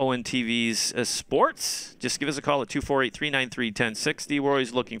with ONTV's sports, just give us a call at 248-393-1060. We're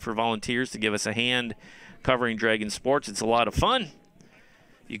always looking for volunteers to give us a hand covering Dragon sports. It's a lot of fun.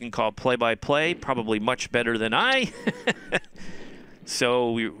 You can call play-by-play, probably much better than I.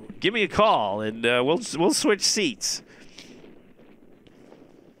 So give me a call, and we'll switch seats.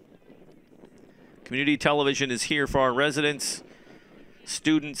 Community television is here for our residents,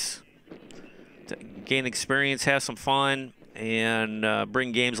 students, to gain experience, have some fun, and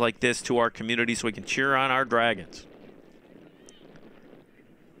bring games like this to our community so we can cheer on our Dragons.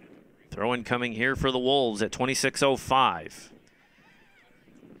 Throw-in coming here for the Wolves at 26:05.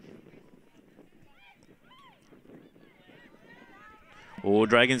 Oh,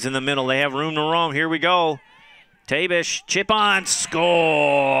 Dragons in the middle. They have room to roam. Here we go. Tabish, chip on,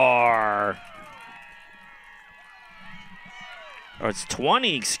 score. Oh, it's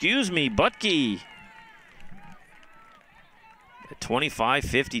 20, excuse me, Butke. At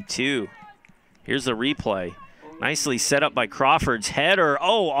 25:52. Here's the replay. Nicely set up by Crawford's header.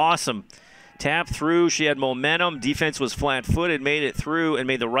 Oh, awesome. Tap through. She had momentum. Defense was flat-footed, made it through, and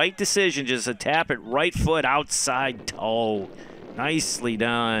made the right decision just to tap it right foot outside toe. Nicely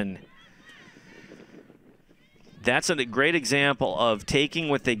done. That's a great example of taking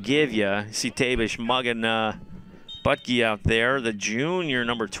what they give you. See Tabish mugging Butke out there, the junior,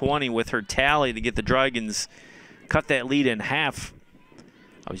 number 20, with her tally to get the Dragons cut that lead in half.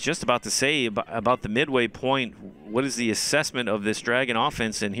 I was just about to say about the midway point, what is the assessment of this Dragon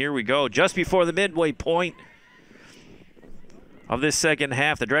offense? And here we go, just before the midway point of this second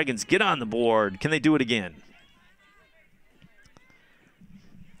half. The Dragons get on the board. Can they do it again?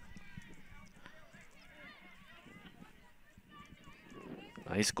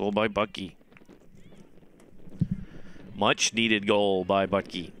 Nice goal by Bucky. Much needed goal by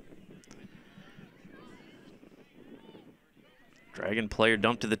Bucky. Dragon player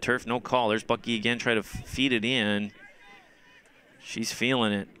dumped to the turf, no call. There's Bucky again, try to feed it in. She's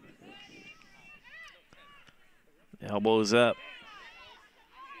feeling it. Elbows up.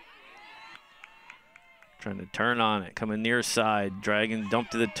 Trying to turn on it, coming near side. Dragon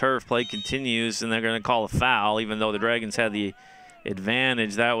dumped to the turf, play continues, and they're going to call a foul, even though the Dragons had the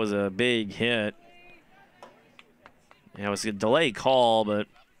advantage. That was a big hit. Yeah, it was a delay call, but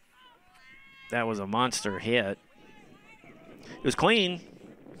that was a monster hit. It was clean.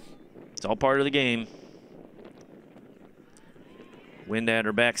 It's all part of the game. Wind at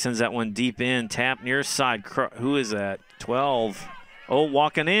her back, sends that one deep in. Tap near side. Who is that? 12. Oh,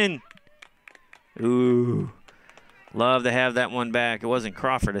 walking in. Ooh. Love to have that one back. It wasn't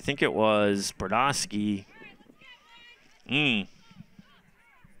Crawford. I think it was Brodowski.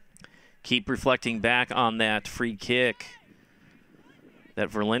 Keep reflecting back on that free kick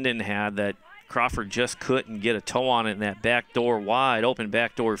that Verlinden had that Crawford just couldn't get a toe on it in that backdoor, wide open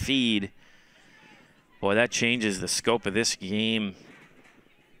backdoor feed. Boy, that changes the scope of this game.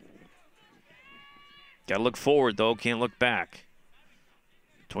 Got to look forward, though. Can't look back.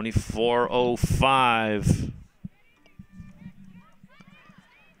 24:05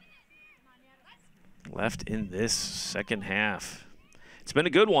 left in this second half. It's been a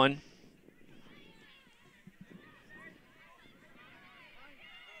good one.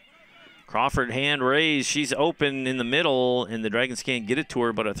 Crawford hand raised. She's open in the middle, and the Dragons can't get it to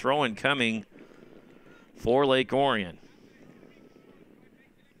her, but a throw-in coming for Lake Orion.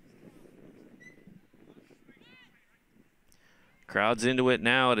 Crowd's into it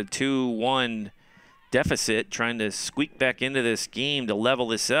now at a 2-1 deficit, trying to squeak back into this game to level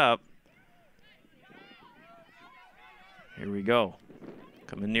this up. Here we go.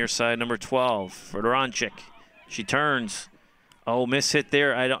 Coming near side number 12, Fedoronchik. She turns. Oh, miss hit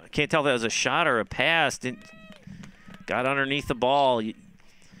there. Can't tell if that was a shot or a pass. Got underneath the ball.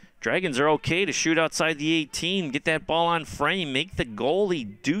 Dragons are okay to shoot outside the 18. Get that ball on frame. Make the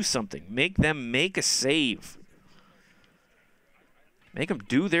goalie do something. Make them make a save. Make them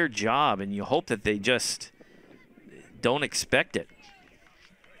do their job, and you hope that they just don't expect it.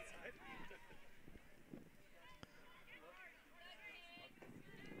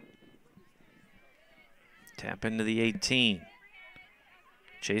 Tap into the 18.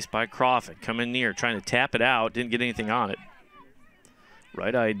 Chased by Crawford, coming near, trying to tap it out. Didn't get anything on it.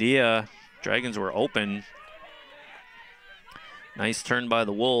 Right idea. Dragons were open. Nice turn by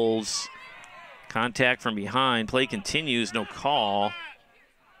the Wolves. Contact from behind. Play continues, no call.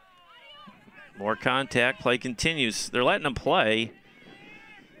 More contact, play continues. They're letting them play.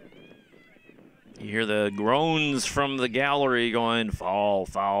 You hear the groans from the gallery going, foul,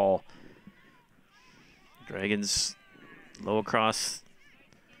 foul. Dragons low across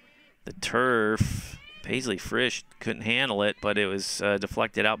the turf. Paisley Frisch couldn't handle it, but it was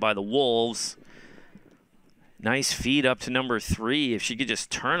deflected out by the Wolves. Nice feed up to number 3. If she could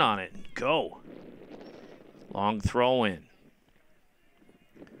just turn on it and go. Long throw in.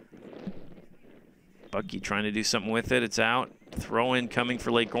 Bucky trying to do something with it. It's out. Throw in coming for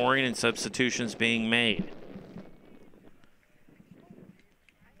Lake Orion, and substitutions being made.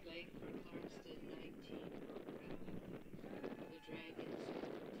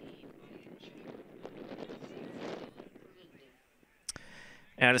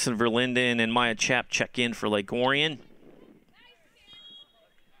 Addison Verlinden and Maya Chap check in for Lake Orion.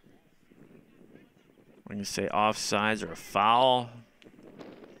 We're going to say offsides or a foul.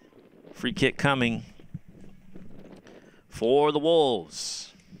 Free kick coming for the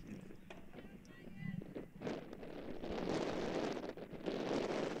Wolves.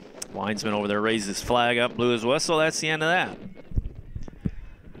 Winesman over there raised his flag up, blew his whistle. That's the end of that.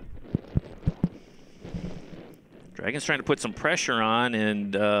 Dragons trying to put some pressure on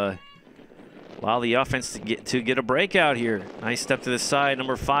and allow the offense to get a breakout here. Nice step to the side.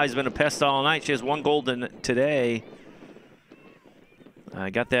 Number 5's been a pest all night. She has 1 goal today. I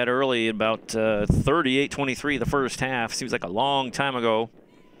got that early, about 38-23 the first half. Seems like a long time ago.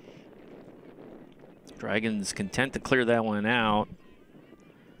 Dragons content to clear that one out.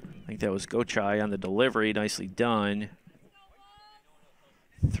 I think that was Gochai on the delivery. Nicely done.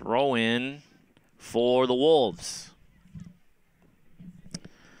 Throw in for the Wolves.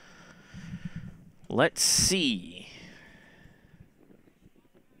 Let's see.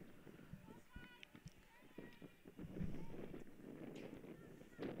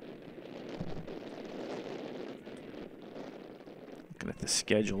 Looking at the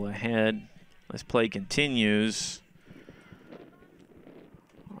schedule ahead. This play continues.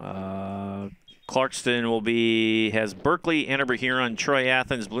 Clarkston has Berkeley, Ann Arbor Huron, Troy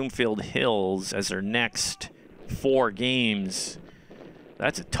Athens, Bloomfield Hills as their next 4 games.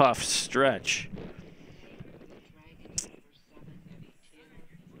 That's a tough stretch.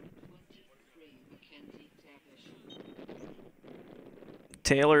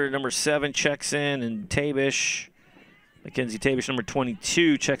 Taylor, number 7, checks in, and Tabish, Mackenzie Tabish, number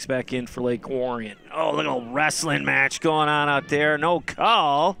 22, checks back in for Lake Orion. Oh, look at a wrestling match going on out there. No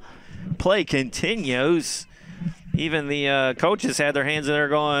call. Play continues. Even the coaches had their hands in there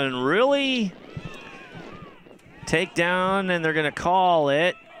going, really? Takedown, and they're going to call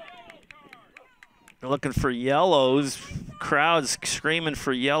it. They're looking for yellows. Crowd's screaming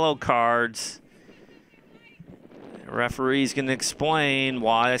for yellow cards. The referee's going to explain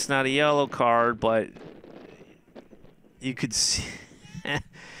why that's not a yellow card, but you could see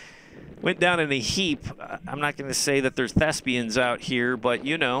went down in a heap. I'm not going to say that there's thespians out here, but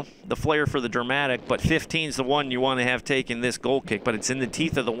you know, the flair for the dramatic. But 15's the one you want to have taken this goal kick, but it's in the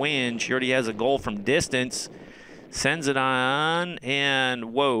teeth of the wind. She already has a goal from distance. Sends it on,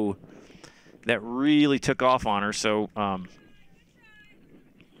 and whoa, that really took off on her. So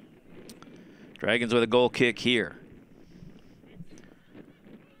Dragons with a goal kick here.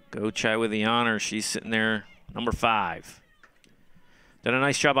 Gochai with the honor. She's sitting there, number 5. Done a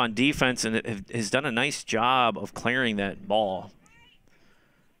nice job on defense and has done a nice job of clearing that ball.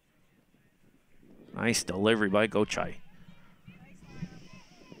 Nice delivery by Gochai.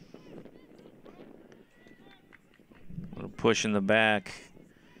 A little push in the back.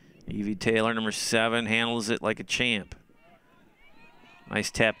 Evie Taylor, number 7, handles it like a champ.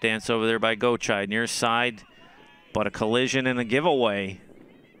 Nice tap dance over there by Gochai. Near side, but a collision and a giveaway.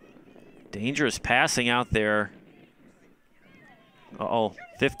 Dangerous passing out there. Uh-oh,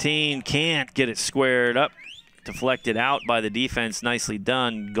 15 can't get it squared up. Deflected out by the defense. Nicely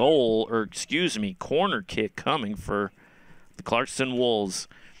done. Goal, or excuse me, corner kick coming for the Clarkston Wolves.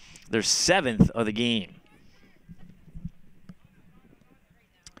 Their 7th of the game.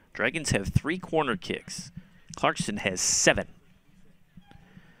 Dragons have 3 corner kicks. Clarkston has 7.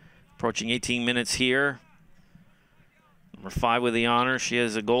 Approaching 18 minutes here. Number 5 with the honor. She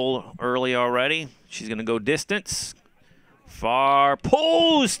has a goal early already. She's going to go distance. Far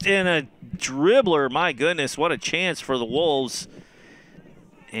post and a dribbler. My goodness, what a chance for the Wolves.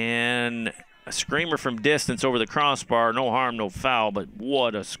 And a screamer from distance over the crossbar. No harm, no foul, but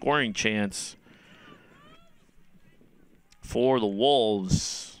what a scoring chance for the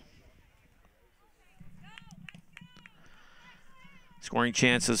Wolves. Scoring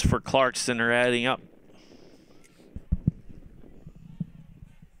chances for Clarkston are adding up.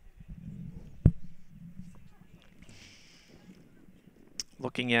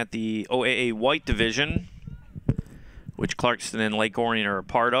 Looking at the OAA White Division, which Clarkston and Lake Orion are a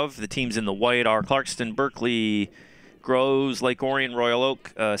part of. The teams in the white are Clarkston, Berkeley, Groves, Lake Orion, Royal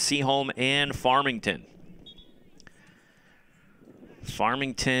Oak, Seaholm, and Farmington.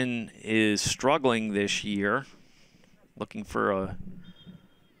 Farmington is struggling this year, looking for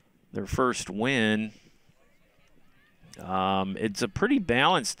their first win. It's a pretty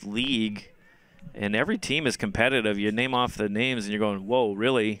balanced league. And every team is competitive. You name off the names and you're going, whoa,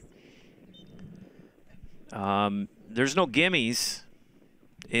 really? There's no gimmies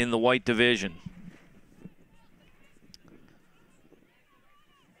in the white division.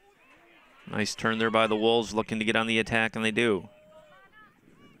 Nice turn there by the Wolves, looking to get on the attack, and they do.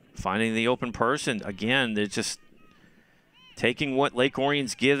 Finding the open person. Again, they're just taking what Lake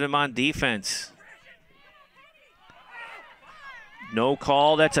Orion's give them on defense. No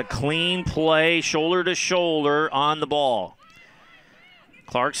call. That's a clean play, shoulder to shoulder on the ball.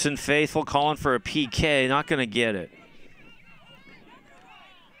 Clarkston faithful calling for a PK. Not going to get it.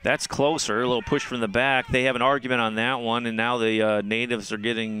 That's closer. A little push from the back. They have an argument on that one, and now the natives are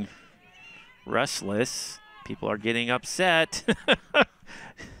getting restless. People are getting upset.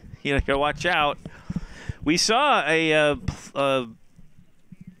 You got to watch out. We saw a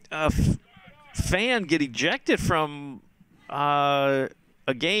fan get ejected from a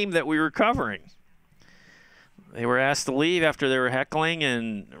game that we were covering. They were asked to leave after they were heckling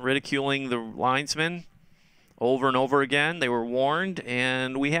and ridiculing the linesmen over and over again. They were warned,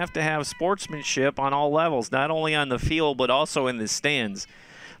 and we have to have sportsmanship on all levels, not only on the field but also in the stands.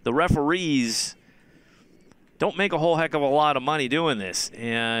 The referees don't make a whole heck of a lot of money doing this,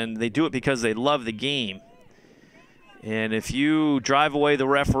 and they do it because they love the game. And if you drive away the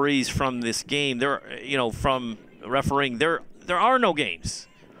referees from this game, from refereeing, there are no games,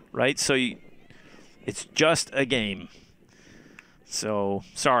 right? So it's just a game. So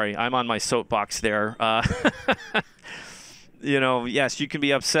sorry, I'm on my soapbox there. Yes, you can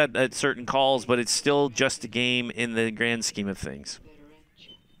be upset at certain calls, but it's still just a game in the grand scheme of things.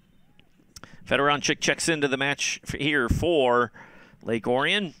 Federonchik checks into the match here for Lake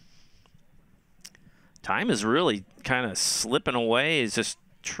Orion. Time is really kind of slipping away. It's just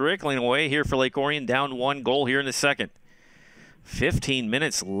trickling away here for Lake Orion. Down 1 goal here in the second. 15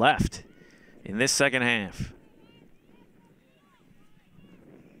 minutes left in this second half.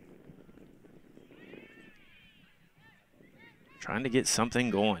 Trying to get something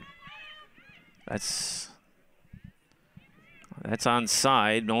going. That's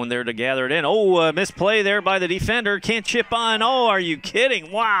onside. No one there to gather it in. Oh, misplay there by the defender. Can't chip on. Oh, are you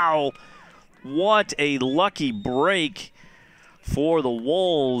kidding? Wow. What a lucky break for the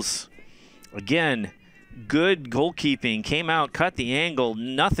Wolves. Again, good goalkeeping. Came out, cut the angle,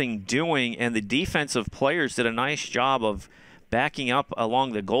 nothing doing, and the defensive players did a nice job of backing up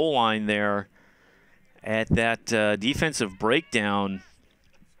along the goal line there at that defensive breakdown.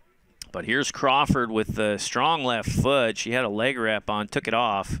 But here's Crawford with the strong left foot. She had a leg wrap on, took it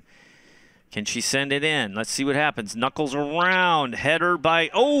off. Can she send it in? Let's see what happens. Knuckles around, header by,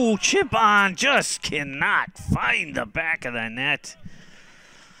 chip on, just cannot find the back of the net.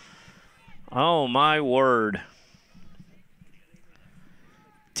 Oh, my word.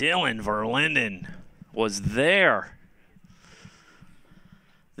 Dylan Verlinden was there.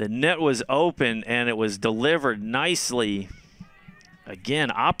 The net was open, and it was delivered nicely.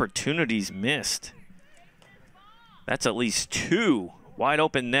 Again, opportunities missed. That's at least 2 wide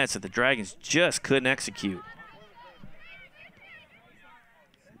open nets that the Dragons just couldn't execute.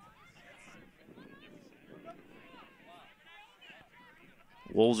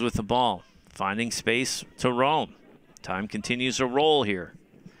 Wolves with the ball, finding space to roam. Time continues to roll here.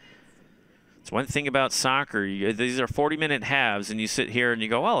 It's one thing about soccer. These are 40-minute halves, and you sit here and you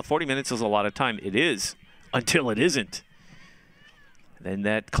go, well, 40 minutes is a lot of time. It is, until it isn't. Then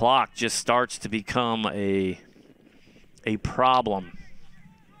that clock just starts to become a problem.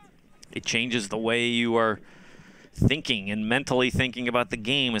 It changes the way you are thinking and mentally thinking about the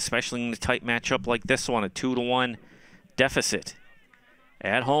game, especially in a tight matchup like this one, a 2-1 deficit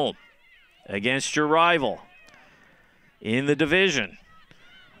at home against your rival in the division.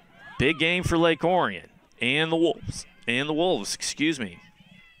 Big game for Lake Orion and the Wolves. Excuse me.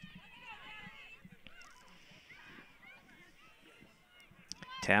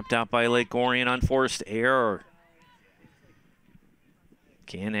 Tapped out by Lake Orion on forced error.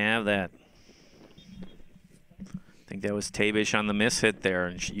 Can't have that. I think that was Tabish on the miss hit there,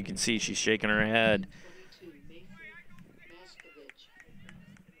 and you can see she's shaking her head.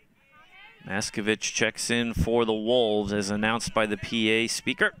 Maskovich checks in for the Wolves as announced by the PA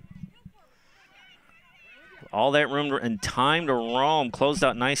speaker. All that room and time to roam. Closed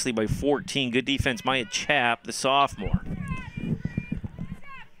out nicely by 14. Good defense, Maya Chap, the sophomore.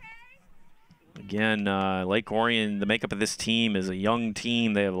 Again, Lake Orion, the makeup of this team is a young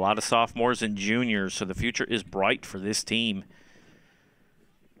team. They have a lot of sophomores and juniors, so the future is bright for this team.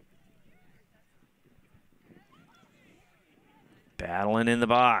 Battling in the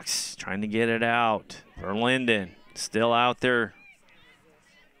box, trying to get it out. Verlinden still out there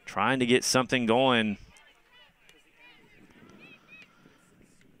trying to get something going.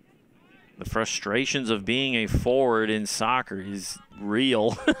 The frustrations of being a forward in soccer is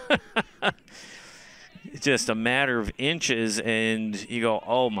real. It's just a matter of inches, and you go,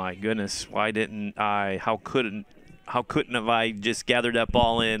 oh my goodness, why didn't I? How couldn't have I just gathered that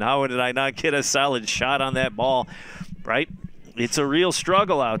ball in? How did I not get a solid shot on that ball? Right? It's a real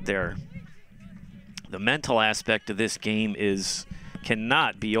struggle out there. The mental aspect of this game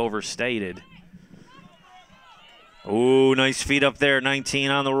cannot be overstated. Oh, nice feet up there. 19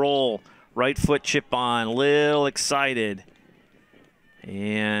 on the roll. Right foot chip on. Little excited.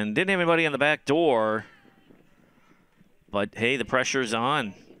 And didn't have anybody on the back door. But, hey, the pressure's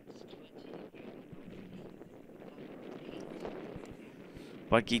on.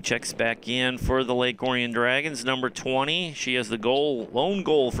 Bucky checks back in for the Lake Orion Dragons, number 20. She has the lone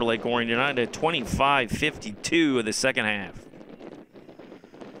goal for Lake Orion United at 25:52 of the second half.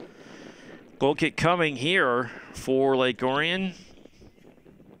 Goal kick coming here for Lake Orion.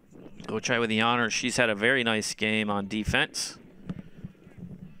 Go try with the honors. She's had a very nice game on defense.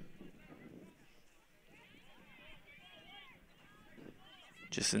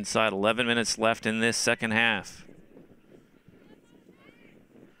 Just inside 11 minutes left in this second half.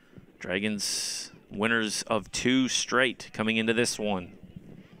 Dragons winners of 2 straight coming into this one.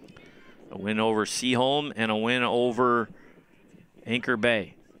 A win over Seaholm and a win over Anchor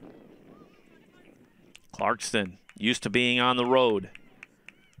Bay. Clarkston used to being on the road.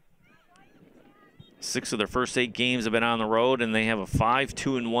 6 of their first 8 games have been on the road, and they have a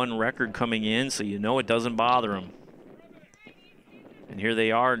 5-2-1 record coming in, so you know it doesn't bother them. And here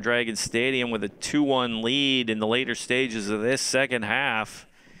they are in Dragon Stadium with a 2-1 lead in the later stages of this second half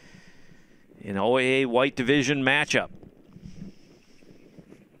in OAA White Division matchup.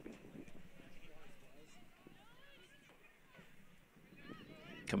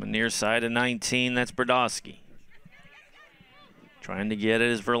 Coming near side of 19, that's Brodowski. Trying to get it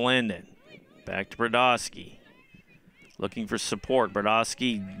is Verlinden. Back to Brodowski. Looking for support.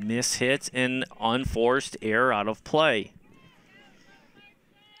 Brodowski mishits and unforced error out of play.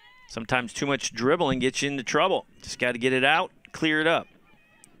 Sometimes too much dribbling gets you into trouble. Just got to get it out, clear it up.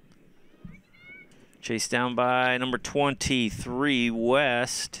 Chased down by number 23,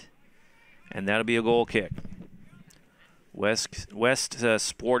 West. And that'll be a goal kick. West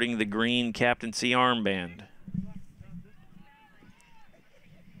sporting the green captaincy armband.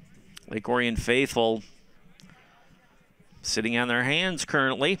 Lake Orion faithful sitting on their hands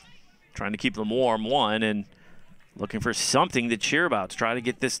currently, trying to keep them warm, one, and looking for something to cheer about to try to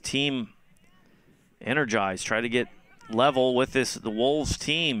get this team energized, try to get level with the Wolves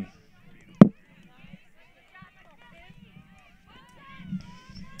team.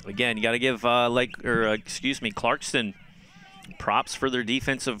 Again, you got to give Clarkston props for their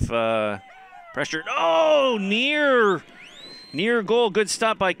defensive pressure. Oh, near goal. Good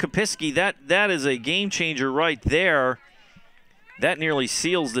stop by Kopiski. That is a game changer right there. That nearly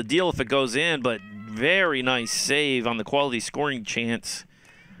seals the deal if it goes in, but very nice save on the quality scoring chance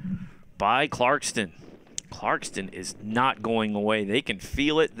by Clarkston. Clarkston is not going away. They can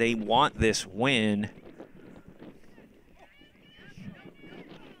feel it. They want this win.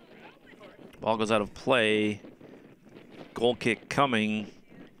 Ball goes out of play. Goal kick coming.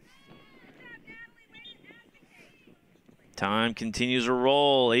 Time continues to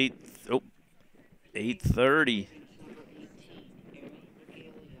roll. 8:30.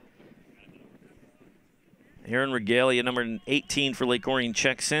 Aaron Regalia, number 18 for Lake Orion,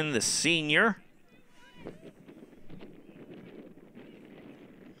 checks in, the senior.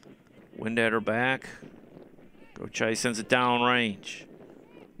 Wind at her back. Gochai sends it down range.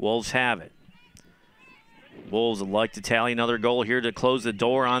 Wolves have it. Wolves would like to tally another goal here to close the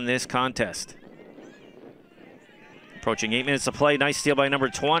door on this contest. Approaching 8 minutes of play. Nice steal by number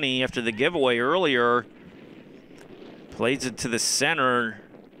 20 after the giveaway earlier. Plays it to the center.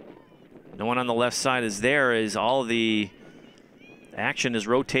 No one on the left side is there as all the action is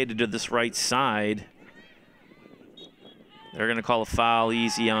rotated to this right side. They're going to call a foul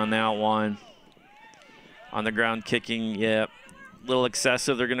easy on that one. On the ground kicking, yeah, a little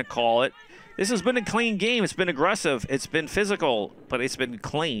excessive. They're going to call it. This has been a clean game. It's been aggressive. It's been physical, but it's been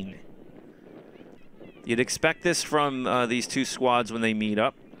clean. You'd expect this from these two squads when they meet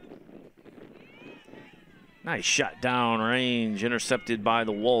up. Nice shot down range, intercepted by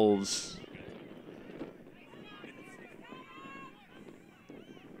the Wolves.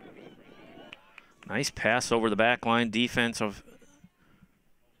 Nice pass over the back line. Defensive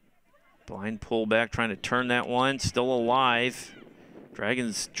blind pullback, trying to turn that one. Still alive.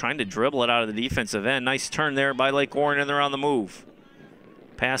 Dragons trying to dribble it out of the defensive end. Nice turn there by Lake Orion, and they're on the move.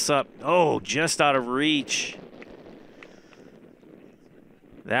 Pass up. Oh, just out of reach.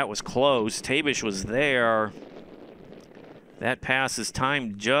 That was close. Tabish was there. That pass is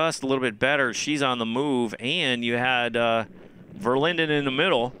timed just a little bit better. She's on the move, and you had Verlinden in the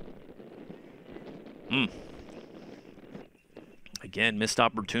middle. Again, missed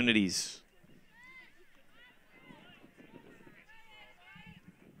opportunities.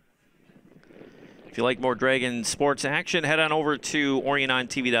 If you like more Dragon sports action, head on over to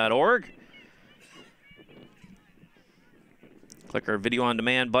orionontv.org. Click our video on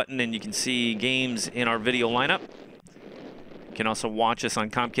demand button and you can see games in our video lineup. You can also watch us on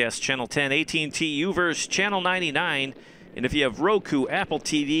Comcast Channel 10, AT&T Uverse Channel 99. And if you have Roku, Apple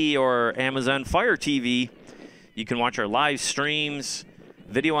TV, or Amazon Fire TV, you can watch our live streams,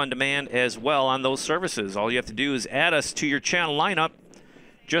 video on demand as well on those services. All you have to do is add us to your channel lineup.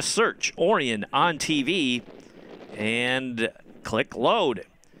 Just search Orion on TV and click load.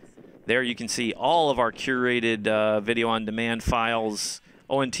 There you can see all of our curated video on demand files,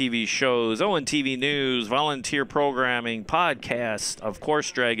 ONTV shows, ONTV news, volunteer programming, podcasts, of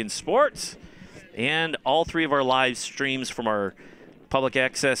course, Dragon Sports, and all 3 of our live streams from our public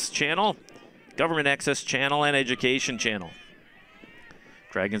access channel, government access channel, and education channel.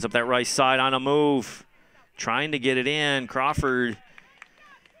 Dragons up that right side on a move, trying to get it in. Crawford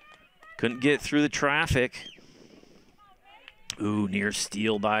couldn't get through the traffic. Ooh, near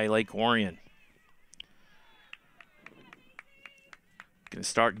steal by Lake Orion. Going to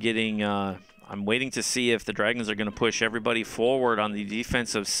start getting, I'm waiting to see if the Dragons are going to push everybody forward on the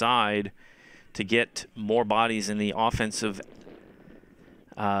defensive side to get more bodies in the offensive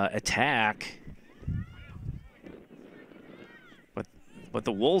attack. But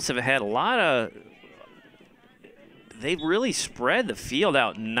the Wolves have had a lot of, they've really spread the field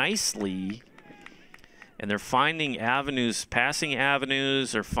out nicely. And they're finding avenues, passing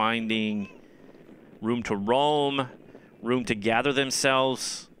avenues, they're finding room to roam, room to gather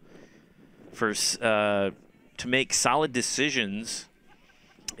themselves for to make solid decisions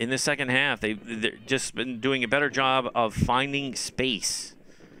in the second half. They've just been doing a better job of finding space.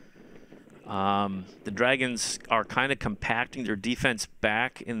 The Dragons are kind of compacting their defense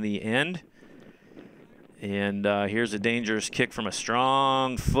back in the end. And here's a dangerous kick from a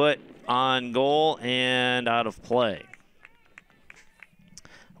strong foot on goal and out of play.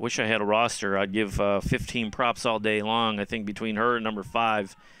 I wish I had a roster. I'd give 15 props all day long. I think between her and number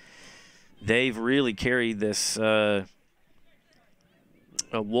 5, they've really carried this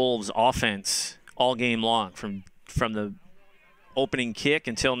Wolves offense all game long, from the opening kick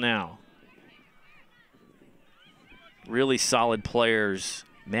until now. Really solid players,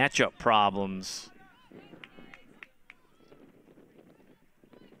 matchup problems.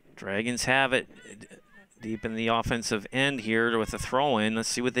 Dragons have it deep in the offensive end here with a throw-in. Let's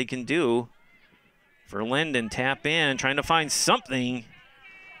see what they can do. Verlinden tap in, trying to find something.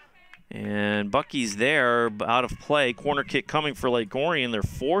 And Bucky's there, out of play. Corner kick coming for Lake Orion, their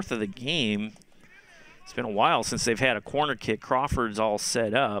 4th of the game. It's been a while since they've had a corner kick. Crawford's all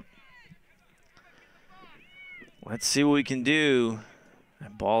set up. Let's see what we can do.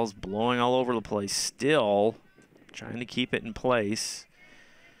 That ball's blowing all over the place still. Trying to keep it in place.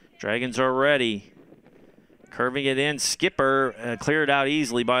 Dragons are ready. Curving it in. Skipper cleared out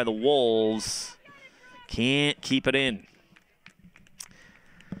easily by the Wolves. Can't keep it in.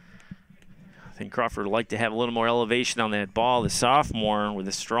 I think Crawford would like to have a little more elevation on that ball. The sophomore with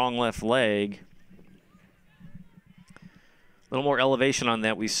a strong left leg. A little more elevation on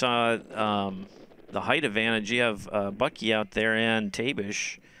that. We saw the height advantage. You have Bucky out there and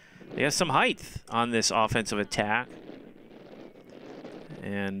Tabish. They have some height on this offensive attack.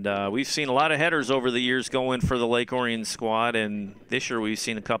 And we've seen a lot of headers over the years going for the Lake Orion squad, and this year we've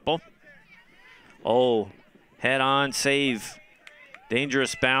seen a couple. Oh, head-on save.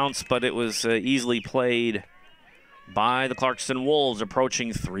 Dangerous bounce, but it was easily played by the Clarkston Wolves.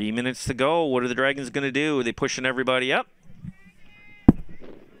 Approaching 3 minutes to go. What are the Dragons going to do? Are they pushing everybody up?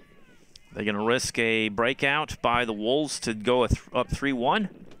 They're going to risk a breakout by the Wolves to go up 3-1.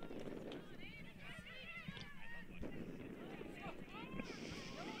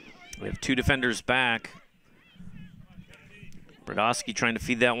 We have 2 defenders back. Brodowski trying to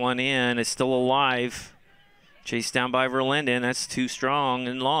feed that one in. It's still alive. Chased down by Verlinden. That's too strong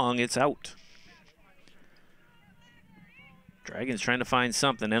and long. It's out. Dragons trying to find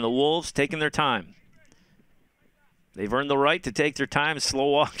something. And the Wolves taking their time. They've earned the right to take their time, slow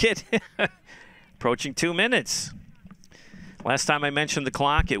walk it. Approaching 2 minutes. Last time I mentioned the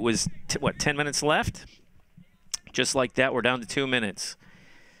clock, it was, 10 minutes left? Just like that, we're down to 2 minutes.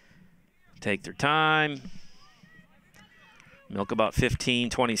 Take their time. Milk about 15,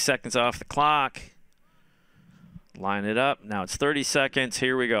 20 seconds off the clock. Line it up. Now it's 30 seconds.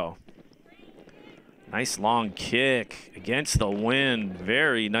 Here we go. Nice long kick against the wind.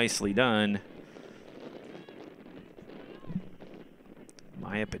 Very nicely done.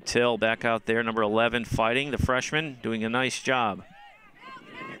 Maya Patil back out there, number 11, fighting. The freshman doing a nice job.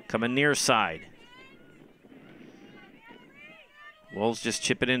 Coming near side. Wolves just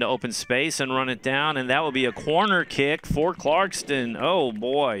chip it into open space and run it down, and that will be a corner kick for Clarkston. Oh,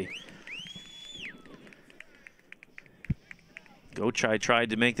 boy. Gochai tried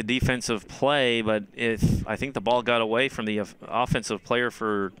to make the defensive play, but I think the ball got away from the offensive player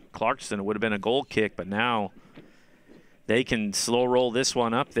for Clarkston, it would have been a goal kick, but now they can slow roll this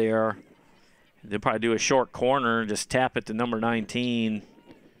one up there. They'll probably do a short corner, just tap it to number 19.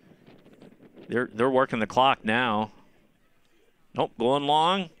 They're working the clock now. Nope, going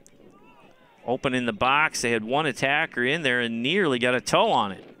long. Open in the box. They had one attacker in there and nearly got a toe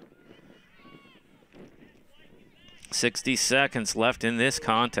on it. 60 seconds left in this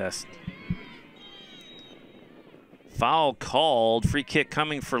contest. Foul called. Free kick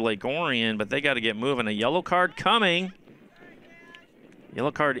coming for Lake Orion, but they got to get moving. A yellow card coming.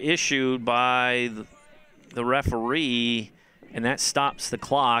 Yellow card issued by the referee, and that stops the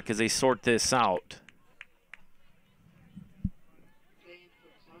clock as they sort this out.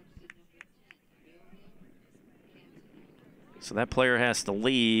 So that player has to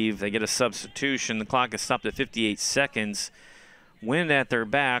leave. They get a substitution. The clock is stopped at 58 seconds. Wind at their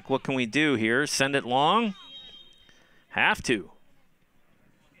back. What can we do here? Send it long? Have to.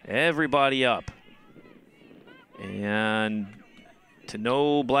 Everybody up. And to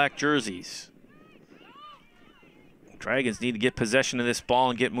no black jerseys. Dragons need to get possession of this ball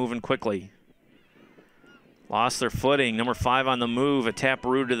and get moving quickly. Lost their footing. Number 5 on the move. A tap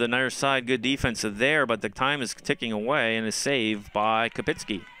root to the near side. Good defense there, but the time is ticking away and is saved by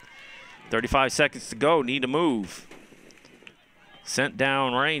Kapitsky. 35 seconds to go. Need to move. Sent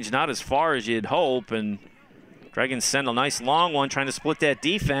down range, not as far as you'd hope, and Dragons send a nice long one, trying to split that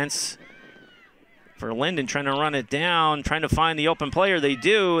defense. For Linden, trying to run it down, trying to find the open player. They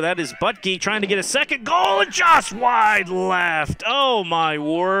do. That is Butke trying to get a second goal, and just wide left. Oh, my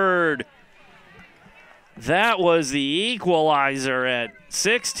word. That was the equalizer at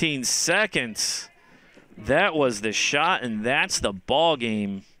 16 seconds. That was the shot, and that's the ball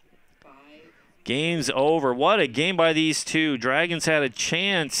game. Game's over. What a game by these two. Dragons had a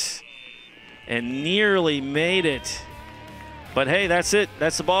chance and nearly made it. But hey, that's it.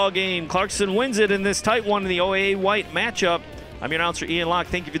 That's the ball game. Clarkston wins it in this tight one in the OAA White matchup. I'm your announcer, Ian Locke.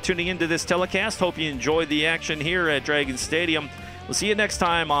 Thank you for tuning into this telecast. Hope you enjoyed the action here at Dragon Stadium. We'll see you next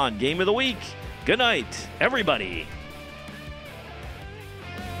time on Game of the Week. Good night, everybody.